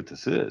see what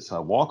this is. So I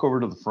walk over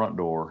to the front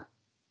door.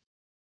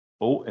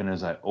 Oh, and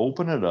as I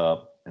open it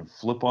up and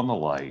flip on the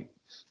light,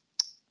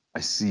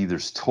 I see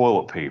there's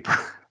toilet paper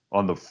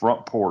on the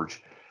front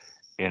porch.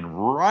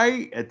 And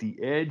right at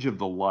the edge of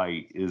the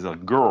light is a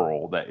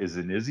girl that is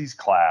in Izzy's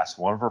class,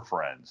 one of her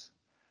friends,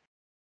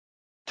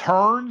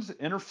 turns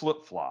in her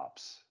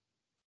flip-flops.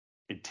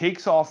 It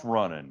takes off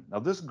running. Now,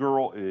 this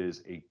girl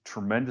is a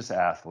tremendous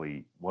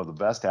athlete, one of the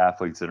best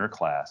athletes in her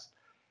class,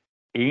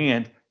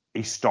 and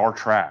a star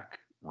track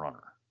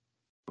runner.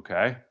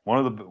 Okay,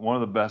 one of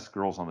the best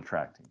girls on the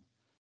track team.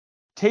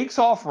 Takes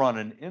off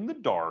running in the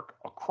dark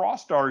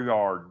across our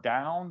yard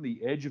down the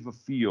edge of a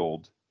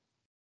field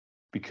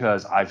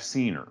because I've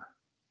seen her.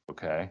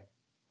 Okay,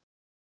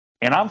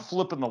 and I'm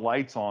flipping the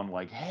lights on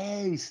like,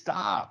 hey,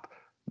 stop.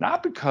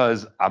 Not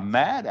because I'm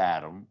mad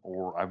at him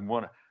or I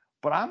want to,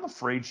 but I'm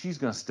afraid she's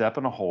going to step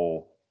in a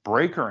hole,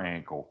 break her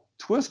ankle,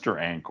 twist her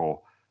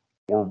ankle,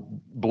 or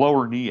blow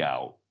her knee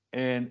out.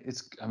 And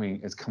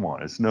come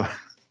on, it's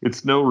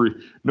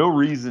no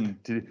reason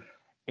to.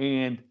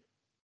 And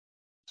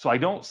so I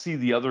don't see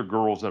the other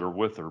girls that are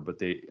with her,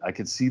 but I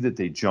can see that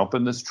they jump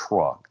in this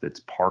truck that's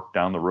parked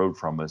down the road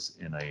from us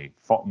in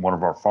one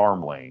of our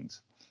farm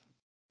lanes.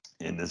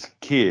 And this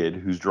kid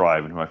who's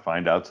driving, who I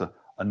find out's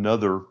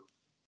another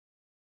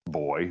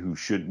boy who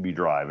shouldn't be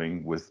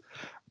driving with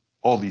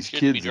all these kids.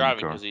 Shouldn't be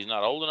driving because he's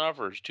not old enough,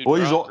 or he's too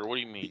drunk, or what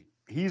do you mean?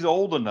 He's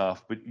old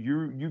enough, but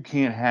you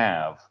can't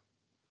have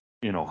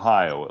in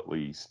Ohio at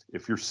least,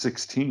 if you're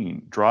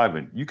 16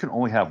 driving, you can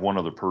only have one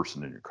other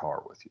person in your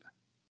car with you.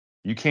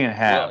 You can't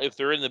Well, have. if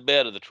they're in the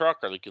bed of the truck,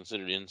 are they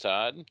considered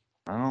inside?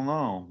 I don't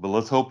know, but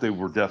let's hope they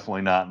were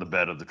definitely not in the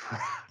bed of the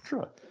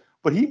truck.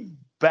 But he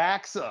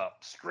backs up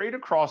straight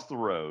across the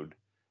road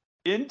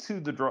into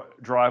the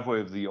driveway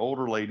of the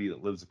older lady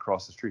that lives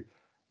across the street.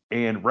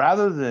 And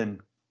rather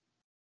than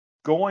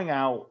going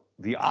out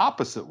the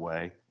opposite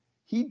way,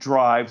 he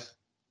drives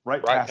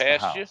right Right past the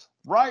past you? house.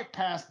 Right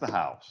past the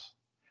house.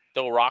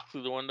 Throw a rock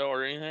through the window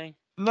or anything?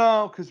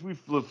 No, because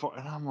we've lived far.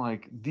 And I'm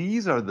like,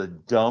 these are the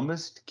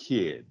dumbest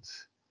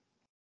kids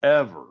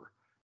ever.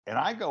 And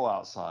I go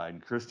outside,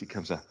 and Christy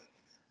comes out.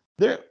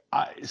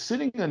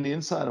 Sitting on the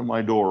inside of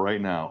my door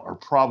right now are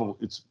probably,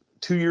 it's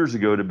 2 years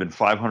ago, it had been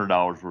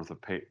 $500 worth of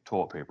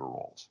toilet paper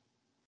rolls.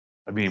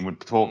 I mean, when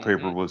toilet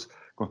paper was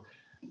going,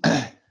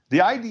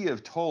 the idea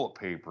of toilet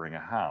papering a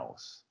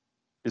house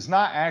is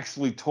not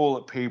actually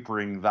toilet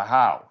papering the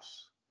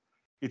house.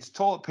 It's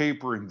toilet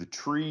papering the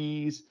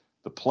trees,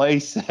 the play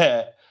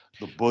set,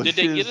 the bushes.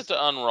 Did they get it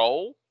to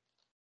unroll?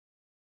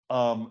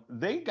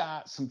 They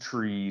got some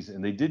trees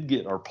and they did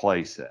get our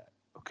play set.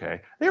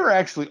 Okay. They were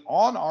actually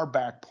on our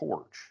back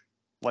porch,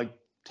 like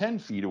 10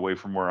 feet away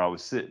from where I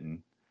was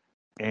sitting,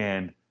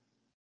 and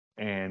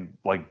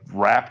like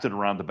wrapped it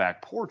around the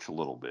back porch a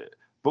little bit.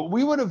 But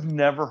we would have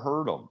never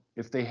heard them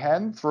if they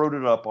hadn't thrown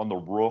it up on the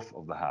roof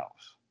of the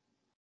house.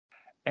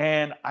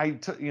 And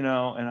and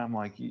I'm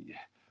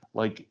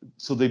like,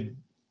 so they,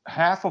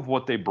 half of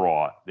what they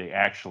brought, they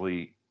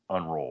actually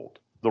unrolled.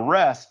 The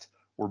rest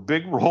were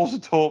big rolls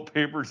of toilet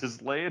paper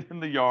just laying in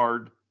the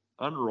yard,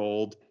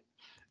 unrolled,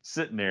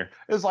 sitting there.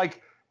 It was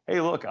like,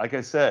 hey, look, like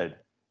I said,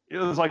 it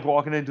was like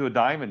walking into a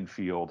diamond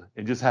field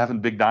and just having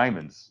big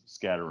diamonds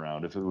scattered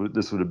around. If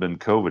this would have been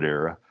COVID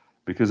era,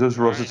 because those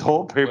rolls of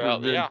toilet paper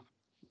Well, yeah.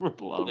 worth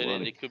a lot of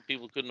money.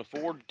 People couldn't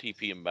afford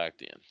TP them back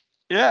then.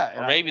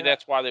 Yeah, or maybe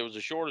that's why there was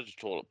a shortage of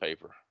toilet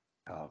paper.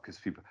 Oh, because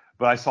people.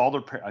 But I saw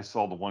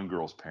the one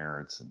girl's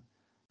parents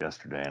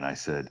yesterday, and I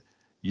said,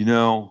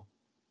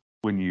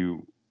 when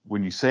you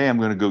say I'm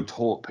going to go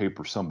toilet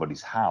paper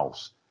somebody's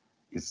house,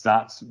 you're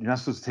not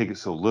supposed to take it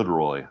so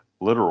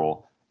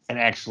literal, and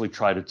actually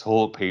try to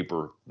toilet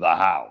paper the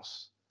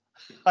house.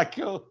 I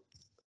go,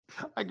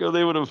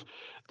 they would have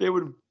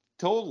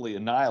totally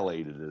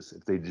annihilated this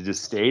if they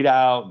just stayed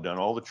out and done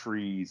all the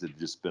trees. It'd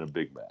just been a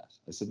big mess.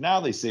 I said, now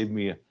they saved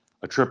me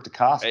a trip to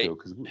Costco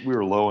because we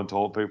were low on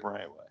toilet paper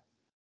anyway.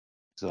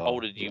 So,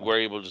 did you were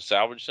able to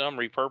salvage some,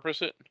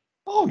 repurpose it?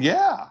 Oh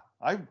yeah,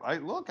 I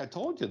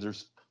told you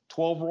there's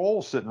 12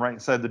 rolls sitting right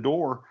inside the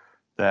door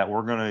that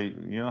we're gonna,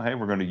 hey,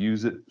 we're gonna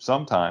use it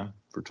sometime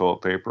for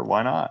toilet paper.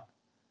 Why not?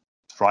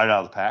 It's right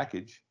out of the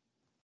package,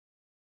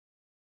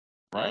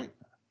 right?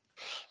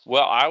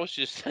 Well, I was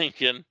just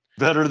thinking,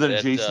 better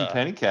than Jason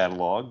Penny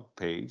catalog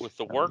page. With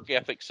the work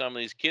ethic some of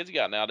these kids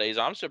got nowadays,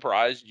 I'm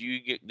surprised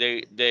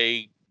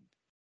they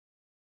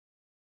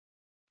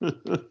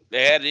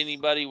had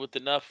anybody with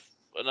enough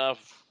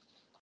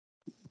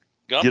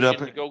gumption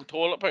to go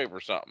toilet paper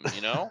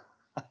something,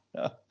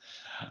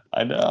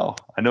 I know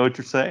what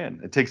you're saying.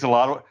 It takes a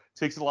lot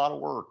of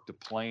work to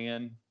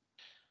plan.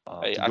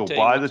 Hey, to go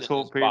buy the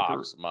toilet paper.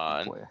 Box of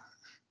mine.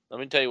 Let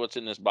me tell you what's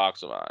in this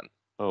box of mine.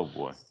 Oh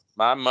boy.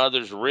 My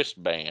mother's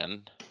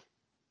wristband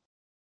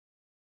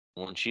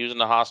when she was in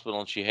the hospital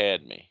and she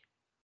had me.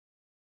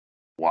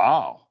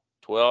 Wow.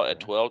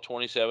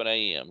 12:27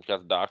 a.m.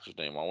 Got the doctor's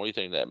name on. What do you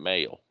think of that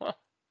mail? Huh.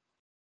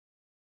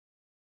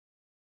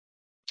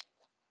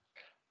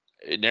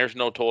 And there's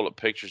no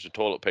pictures of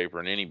toilet paper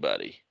in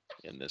anybody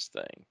in this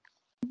thing.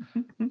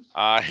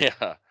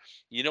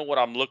 You know what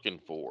I'm looking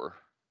for,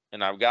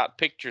 and I've got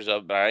pictures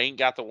of, but I ain't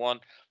got the one.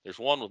 There's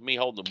one with me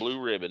holding the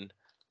blue ribbon.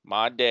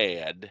 My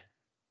dad.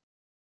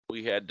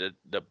 We had the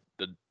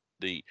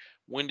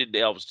when did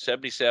that was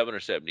 77 or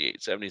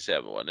 78?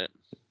 77, wasn't it?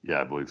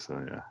 Yeah, I believe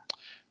so. Yeah.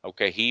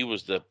 Okay,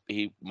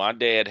 my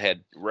dad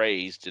had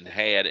raised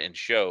and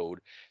showed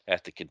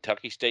at the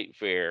Kentucky State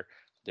Fair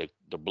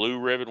the blue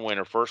ribbon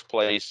winner, first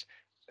place,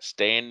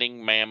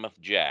 standing mammoth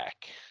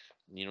jack.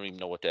 You don't even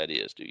know what that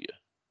is, do you?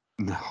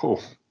 No.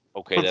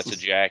 Okay, that's a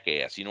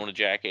jackass. You know what a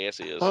jackass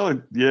is?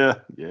 Oh yeah.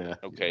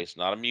 Okay, It's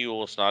not a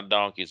mule, it's not a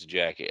donkey, it's a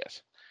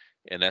jackass,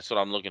 and that's what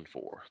I'm looking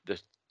for.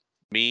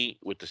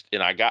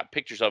 And I got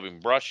pictures of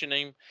him brushing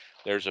him.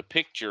 There's a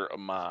picture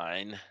of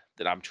mine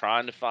that I'm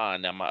trying to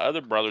find. Now, my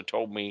other brother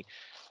told me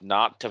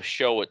not to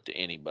show it to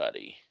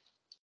anybody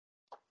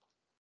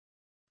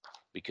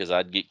because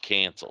I'd get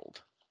canceled.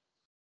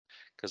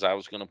 Because I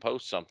was going to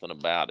post something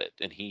about it,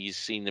 and he's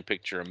seen the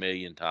picture a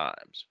million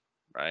times,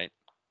 right?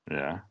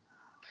 Yeah.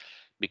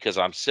 Because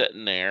I'm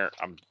sitting there.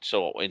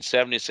 So in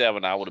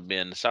 77, I would have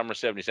been, the summer of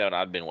 77,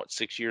 I'd been,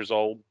 6 years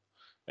old?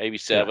 Maybe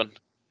 7?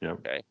 Yeah. Yep.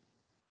 Okay.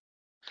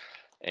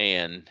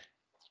 And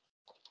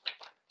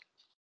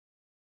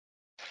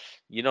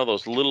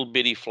those little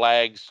bitty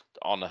flags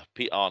on a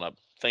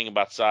thing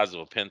about the size of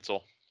a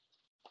pencil?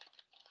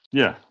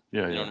 Yeah.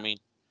 You know what I mean?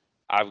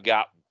 I've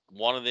got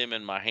one of them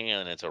in my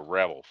hand, and it's a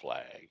rebel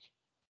flag.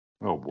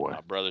 Oh boy. And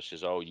my brother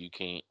says, "Oh, you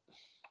can't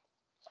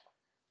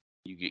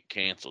you get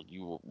canceled.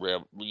 You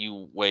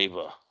wave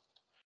a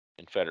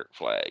Confederate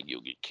flag,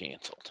 you'll get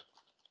canceled.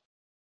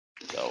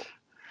 So,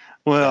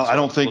 Well, that's I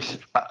what don't I'm think looking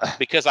for.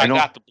 Because I I don't.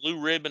 got the blue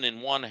ribbon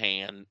in one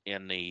hand,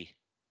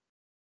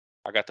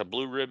 I got the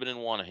blue ribbon in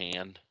one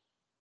hand,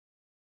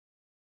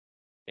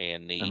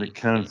 and And the the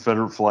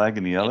Confederate flag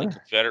in the and the other.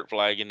 Confederate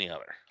flag in the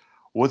other.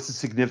 What's the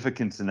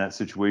significance in that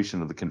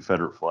situation of the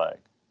Confederate flag?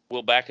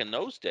 Well, back in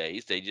those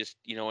days, they just,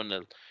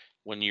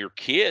 when you're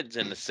kids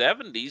in the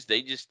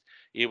 70s,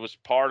 it was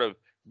part of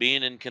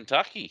being in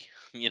Kentucky.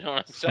 You know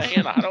what I'm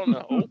saying? I don't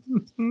know.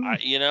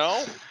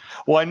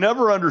 Well, I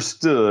never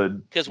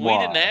understood Because we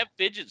didn't why. have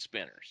fidget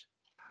spinners,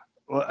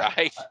 Well,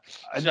 right?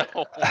 So,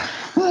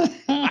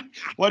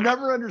 well, I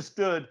never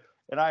understood,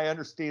 and I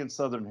understand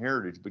Southern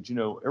heritage, but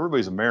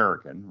everybody's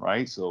American,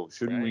 right? So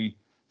right.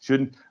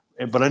 shouldn't,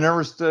 but I never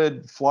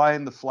understood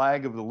flying the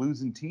flag of the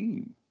losing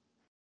team.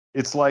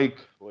 It's like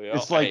Well,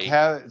 it's like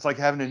hey, it's like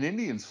having an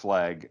Indians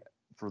flag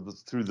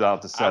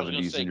throughout the I was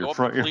going to 70s say, in your go up to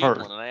front yard.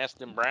 Cleveland and ask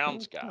them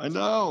Browns I guys.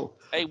 know.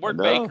 Hey, I where'd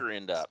know. Baker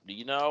end up? Do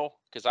you know?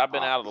 Because I've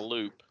been out of the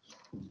loop.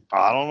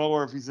 I don't know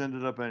where if he's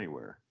ended up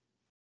anywhere.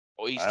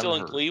 Oh, he's I still haven't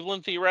in heard.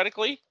 Cleveland,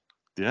 theoretically?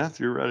 Yeah,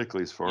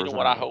 theoretically, as far You as know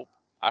I what? know.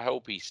 I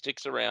hope he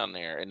sticks around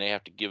there and they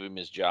have to give him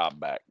his job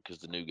back because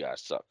the new guy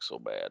sucks so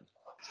bad.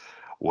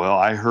 Well,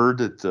 I heard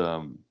that,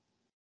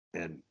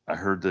 and I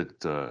heard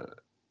that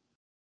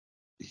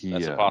he.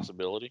 That's a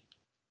possibility.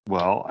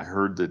 Well, I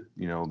heard that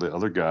the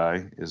other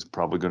guy is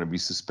probably going to be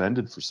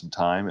suspended for some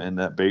time, and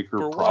that Baker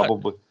For what?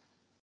 probably,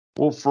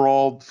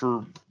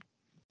 for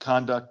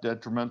conduct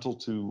detrimental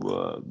to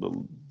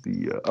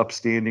the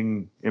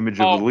upstanding image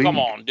of the Oh, come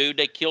league. on, dude.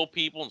 They kill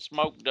people and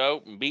smoke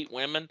dope and beat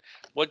women.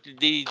 What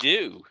did he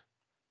do?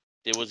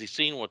 Was he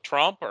seen with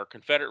Trump or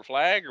Confederate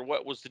flag, or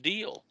what was the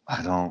deal?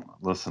 I don't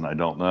listen. I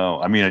don't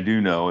know. I mean, I do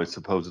know it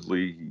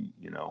supposedly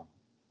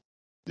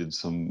did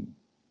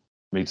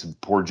made some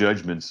poor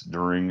judgments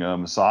during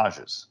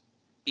massages.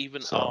 Even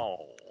So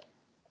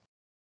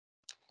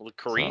well, the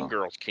Korean so.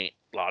 girls can't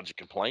lodge a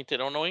complaint. They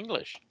don't know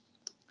English.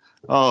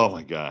 Oh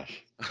my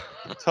gosh!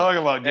 Talk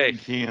about Hey,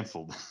 getting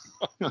canceled.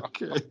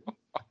 Okay.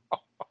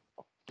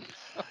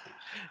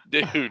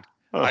 dude,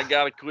 I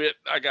gotta quit.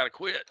 I gotta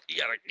quit.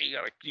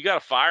 You gotta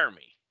fire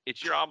me.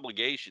 It's your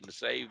obligation to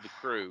save the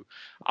crew.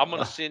 I'm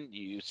gonna send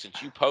you,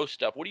 since you post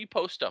stuff. What do you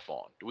post stuff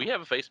on? Do we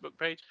have a Facebook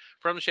page?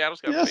 From the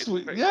Shadows got a Yes,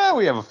 Facebook page?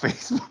 we have a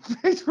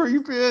Facebook page. Where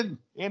you been?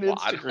 And Well,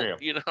 I don't.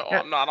 Instagram.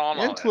 I'm not on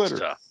all And that Twitter.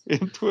 stuff.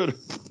 And Twitter.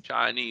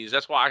 Chinese.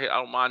 That's why I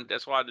don't mind.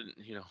 That's why I didn't.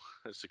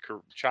 It's the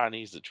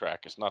Chinese that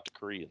track us, not the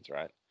Koreans,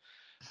 right?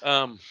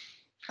 I'm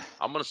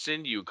gonna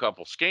send you a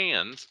couple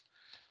scans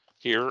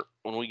here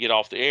when we get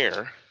off the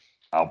air.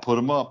 I'll put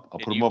them up. I'll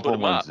put And them you up put on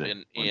them up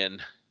Wednesday.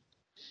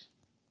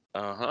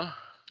 uh-huh.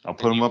 I'll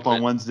put And them you up put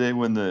on Wednesday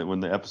when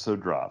the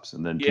episode drops,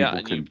 and then Yeah, people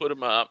and you can. put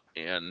them up,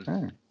 and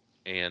Hey,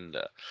 and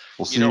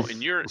we'll see if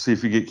and you're we'll see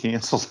if you get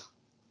canceled.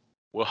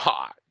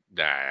 well,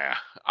 nah.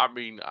 I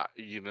mean,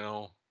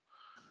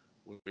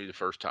 would be the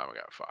first time I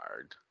got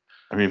fired.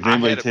 I mean,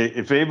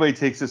 if anybody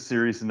takes this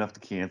serious enough to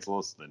cancel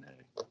us, then hey.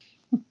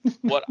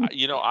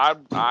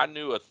 I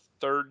knew a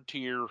third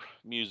tier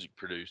music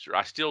producer.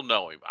 I still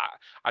know him.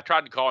 I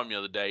tried to call him the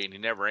other day and he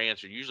never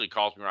answered. Usually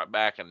calls me right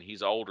back, and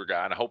he's an older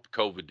guy, and I hope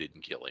COVID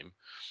didn't kill him.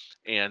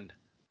 And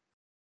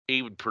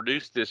he would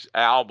produce this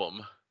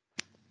album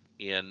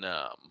in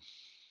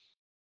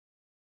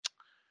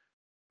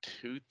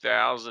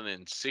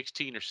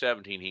 2016 or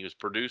 17. He was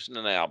producing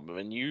an album,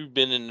 and you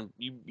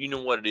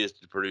know what it is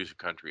to produce a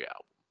country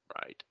album,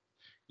 right?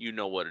 You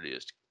know what it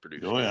is to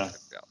produce Oh a yeah.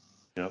 country album.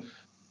 Yep.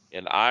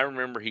 And I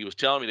remember he was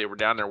telling me they were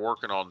down there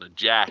working on the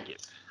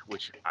jacket,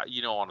 which,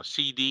 on a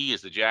CD,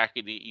 is the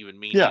jacket even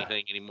mean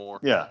anything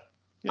anymore? Yeah.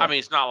 I mean,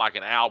 it's not like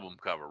an album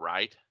cover,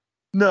 right?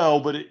 No,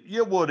 but it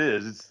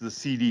is. It's the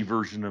CD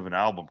version of an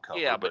album cover.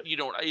 Yeah, but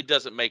it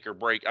doesn't make or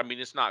break. I mean,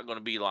 it's not going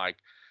to be like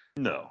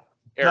no,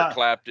 Eric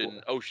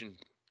Clapton, Ocean.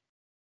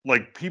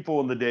 Like people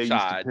in the day used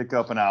to pick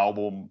up an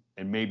album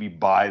and maybe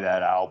buy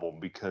that album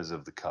because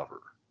of the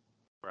cover.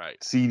 Right.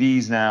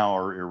 CDs now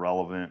are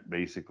irrelevant.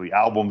 Basically,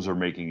 albums are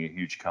making a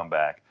huge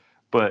comeback.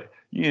 But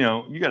you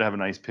got to have a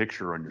nice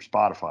picture on your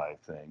Spotify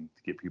thing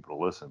to get people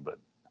to listen. But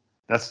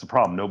that's the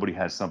problem. Nobody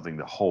has something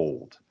to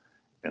hold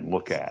and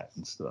look at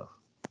and stuff.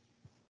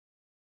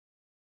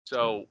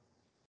 So,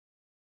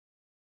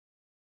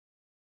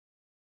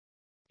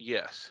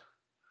 yes.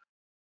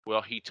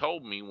 Well, he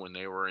told me when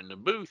they were in the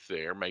booth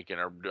there making,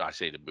 or I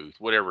say the booth,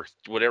 whatever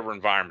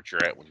environment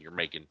you're at when you're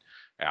making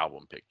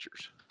album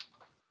pictures.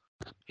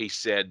 He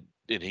said,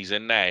 and he's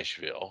in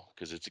Nashville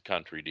because it's a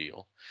country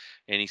deal,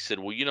 and he said,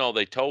 well,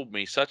 they told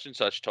me, such and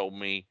such told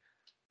me,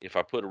 if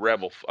I put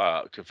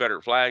a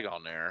Confederate flag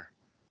on there,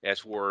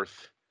 that's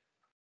worth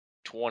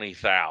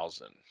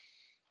 $20,000.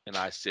 And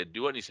I said,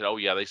 do it. And he said, oh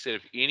yeah, they said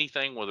if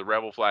anything with a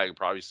rebel flag would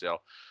probably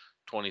sell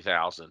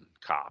 20,000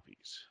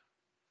 copies.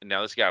 And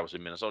now this guy was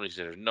in Minnesota. He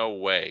said, there's no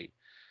way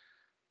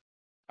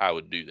I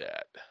would do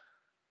that.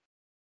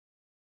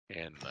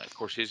 And of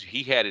course,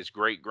 he had his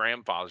great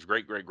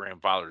great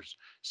grandfather's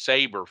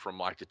saber from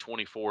like the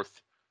 24th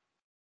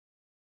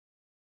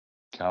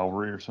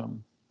cavalry or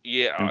something.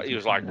 Yeah, he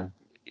was like,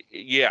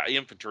 Yeah.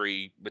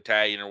 infantry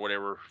battalion or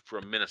whatever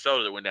from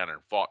Minnesota that went down there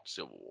and fought the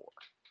Civil War.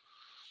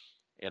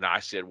 And I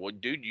said, well,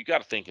 dude, you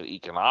got to think of the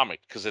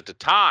economic, because at the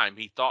time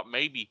he thought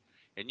maybe,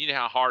 and you know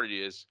how hard it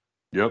is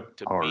Yep.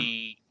 to hard.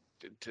 be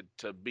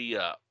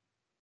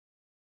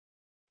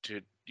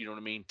you know what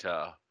I mean?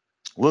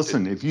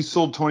 Listen, if you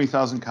sold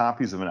 20,000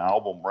 copies of an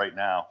album right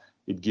now,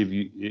 it'd give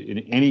you, in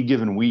any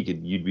given week,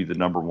 you'd be the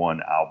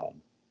 #1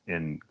 album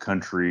in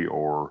country,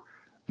 or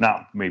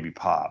not maybe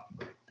pop.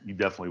 But you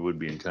definitely would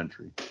be in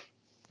country.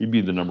 You'd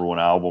be the #1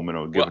 album in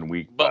a given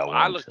week. But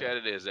I looked at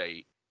it as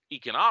a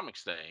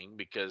economics thing,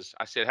 because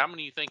I said, how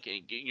many do you think,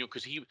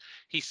 because he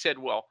said,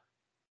 well,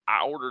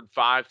 I ordered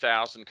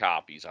 5,000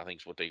 copies, I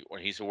think is what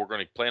he said, we're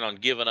going to plan on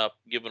giving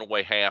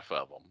away half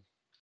of them,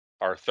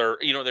 or third,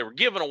 they were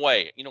giving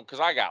away,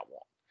 because I got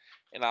one.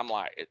 And I'm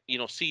like,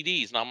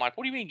 CDs. And I'm like,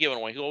 what do you mean giving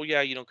away? He goes, oh,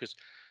 yeah, because,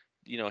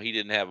 he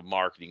didn't have a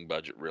marketing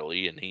budget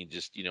really. And he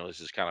just,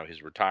 this is kind of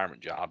his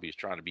retirement job. He's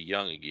trying to be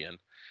young again.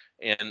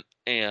 And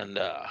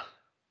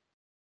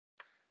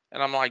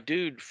I'm like,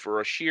 dude,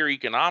 for a sheer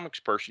economics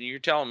person, you're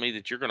telling me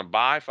that you're going to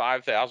buy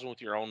 5,000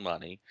 with your own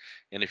money.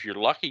 And if you're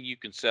lucky, you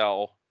can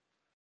sell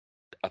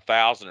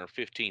 1,000 or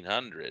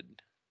 1,500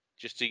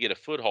 just to get a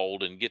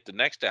foothold and get the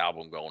next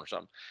album going or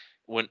something.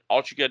 When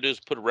all you got to do is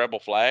put a Rebel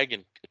flag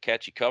and a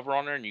catchy cover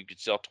on there, and you could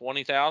sell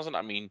 20,000.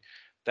 I mean,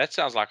 that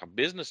sounds like a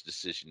business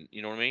decision.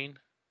 You know what I mean?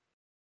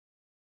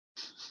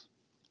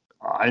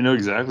 I know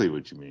exactly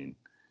what you mean.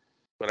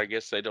 But I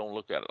guess they don't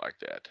look at it like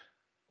that.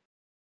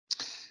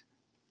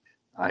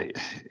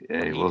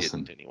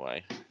 Listen.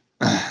 Anyway.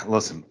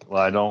 Listen,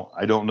 well,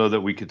 I don't know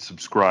that we could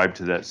subscribe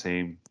to that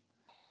same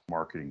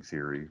marketing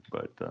theory,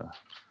 but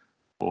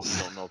we'll see.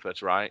 You don't know if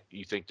that's right.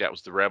 You think that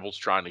was the rebels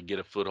trying to get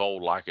a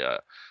foothold, like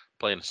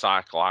playing a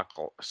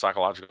psychological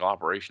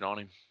operation on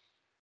him?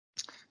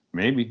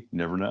 Maybe.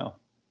 Never know.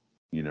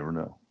 You never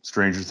know.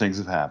 Stranger things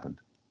have happened.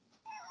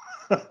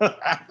 But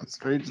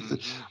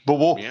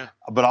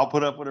I'll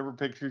put up whatever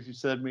pictures you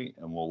send me,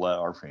 and we'll let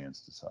our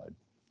fans decide.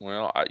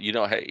 Well,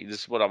 hey,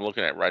 this is what I'm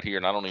looking at right here,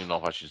 and I don't even know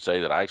if I should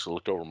say that. I actually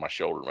looked over my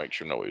shoulder to make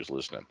sure nobody was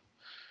listening.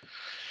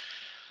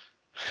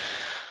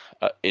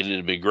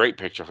 It'd be a great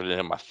picture if I didn't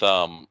have my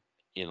thumb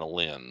in a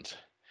lens.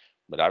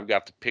 But I've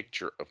got the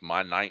picture of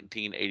my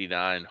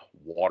 1989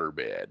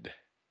 waterbed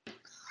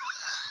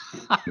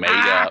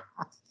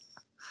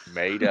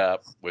made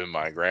up with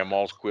my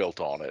grandma's quilt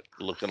on it,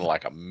 looking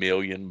like $1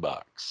 million.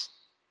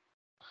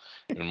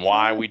 And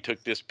why we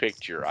took this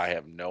picture, I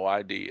have no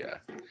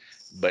idea.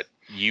 But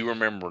you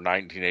remember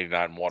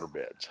 1989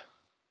 waterbeds?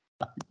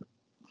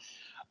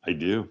 I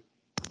do.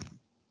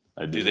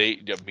 Do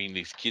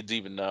these kids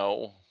even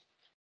know?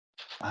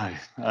 I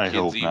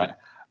hope not.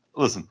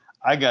 Listen,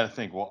 I got to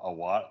think.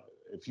 Well,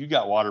 if you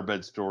got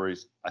waterbed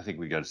stories, I think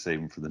we got to save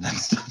them for the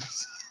next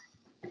episode.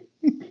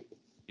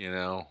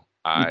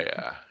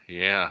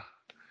 Yeah.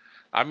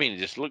 I mean, it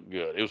just looked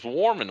good. It was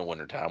warm in the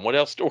wintertime. What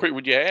else story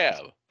would you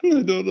have?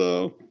 I don't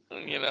know.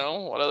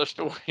 What other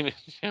story would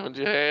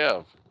you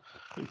have?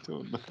 I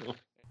don't know.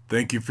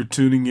 Thank you for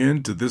tuning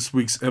in to this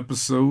week's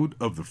episode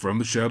of the From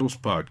the Shadows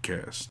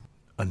podcast.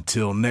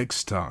 Until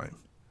next time,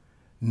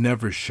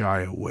 never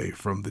shy away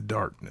from the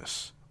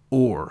darkness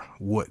or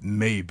what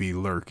may be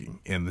lurking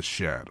in the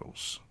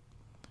shadows.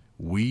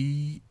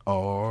 We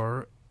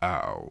are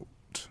out.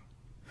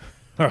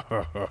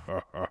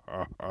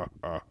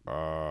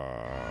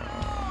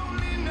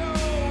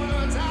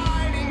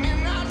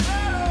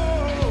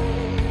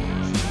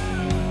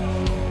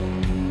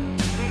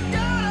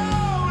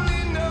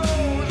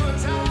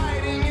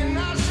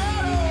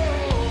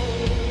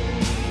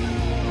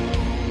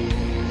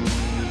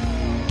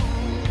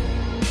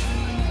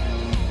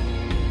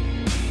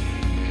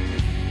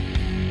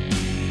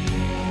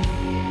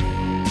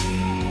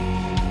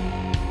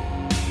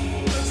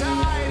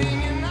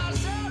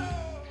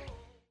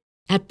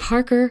 At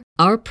Parker,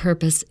 our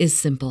purpose is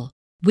simple.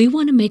 We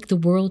want to make the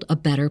world a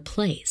better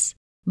place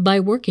by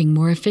working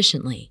more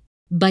efficiently,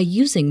 by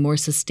using more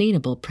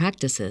sustainable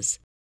practices,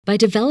 by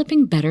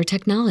developing better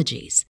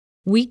technologies.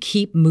 We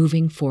keep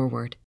moving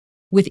forward.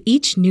 With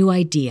each new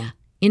idea,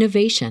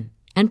 innovation,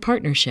 and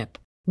partnership,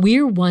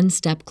 we're one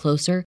step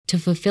closer to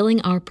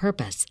fulfilling our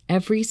purpose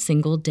every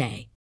single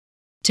day.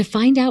 To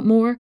find out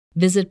more,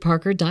 visit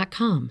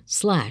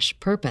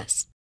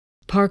parker.com/purpose.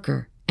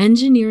 Parker,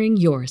 engineering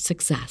your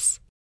success.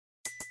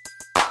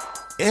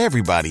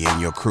 Everybody in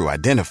your crew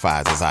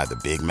identifies as either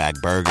Big Mac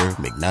Burger,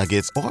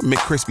 McNuggets, or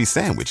McCrispy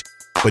Sandwich.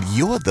 But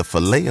you're the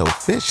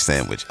Filet-O-Fish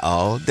Sandwich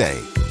all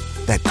day.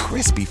 That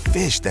crispy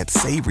fish, that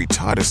savory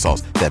tartar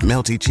sauce, that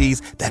melty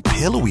cheese, that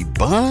pillowy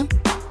bun.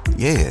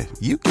 Yeah,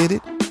 you get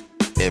it.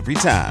 Every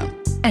time.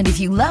 And if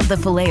you love the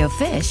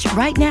Filet-O-Fish,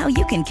 right now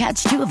you can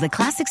catch two of the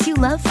classics you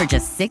love for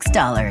just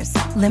 $6.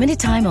 Limited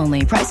time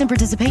only. Price and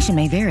participation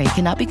may vary.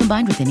 Cannot be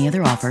combined with any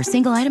other offer.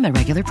 Single item at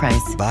regular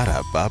price.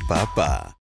 Ba-da-ba-ba-ba.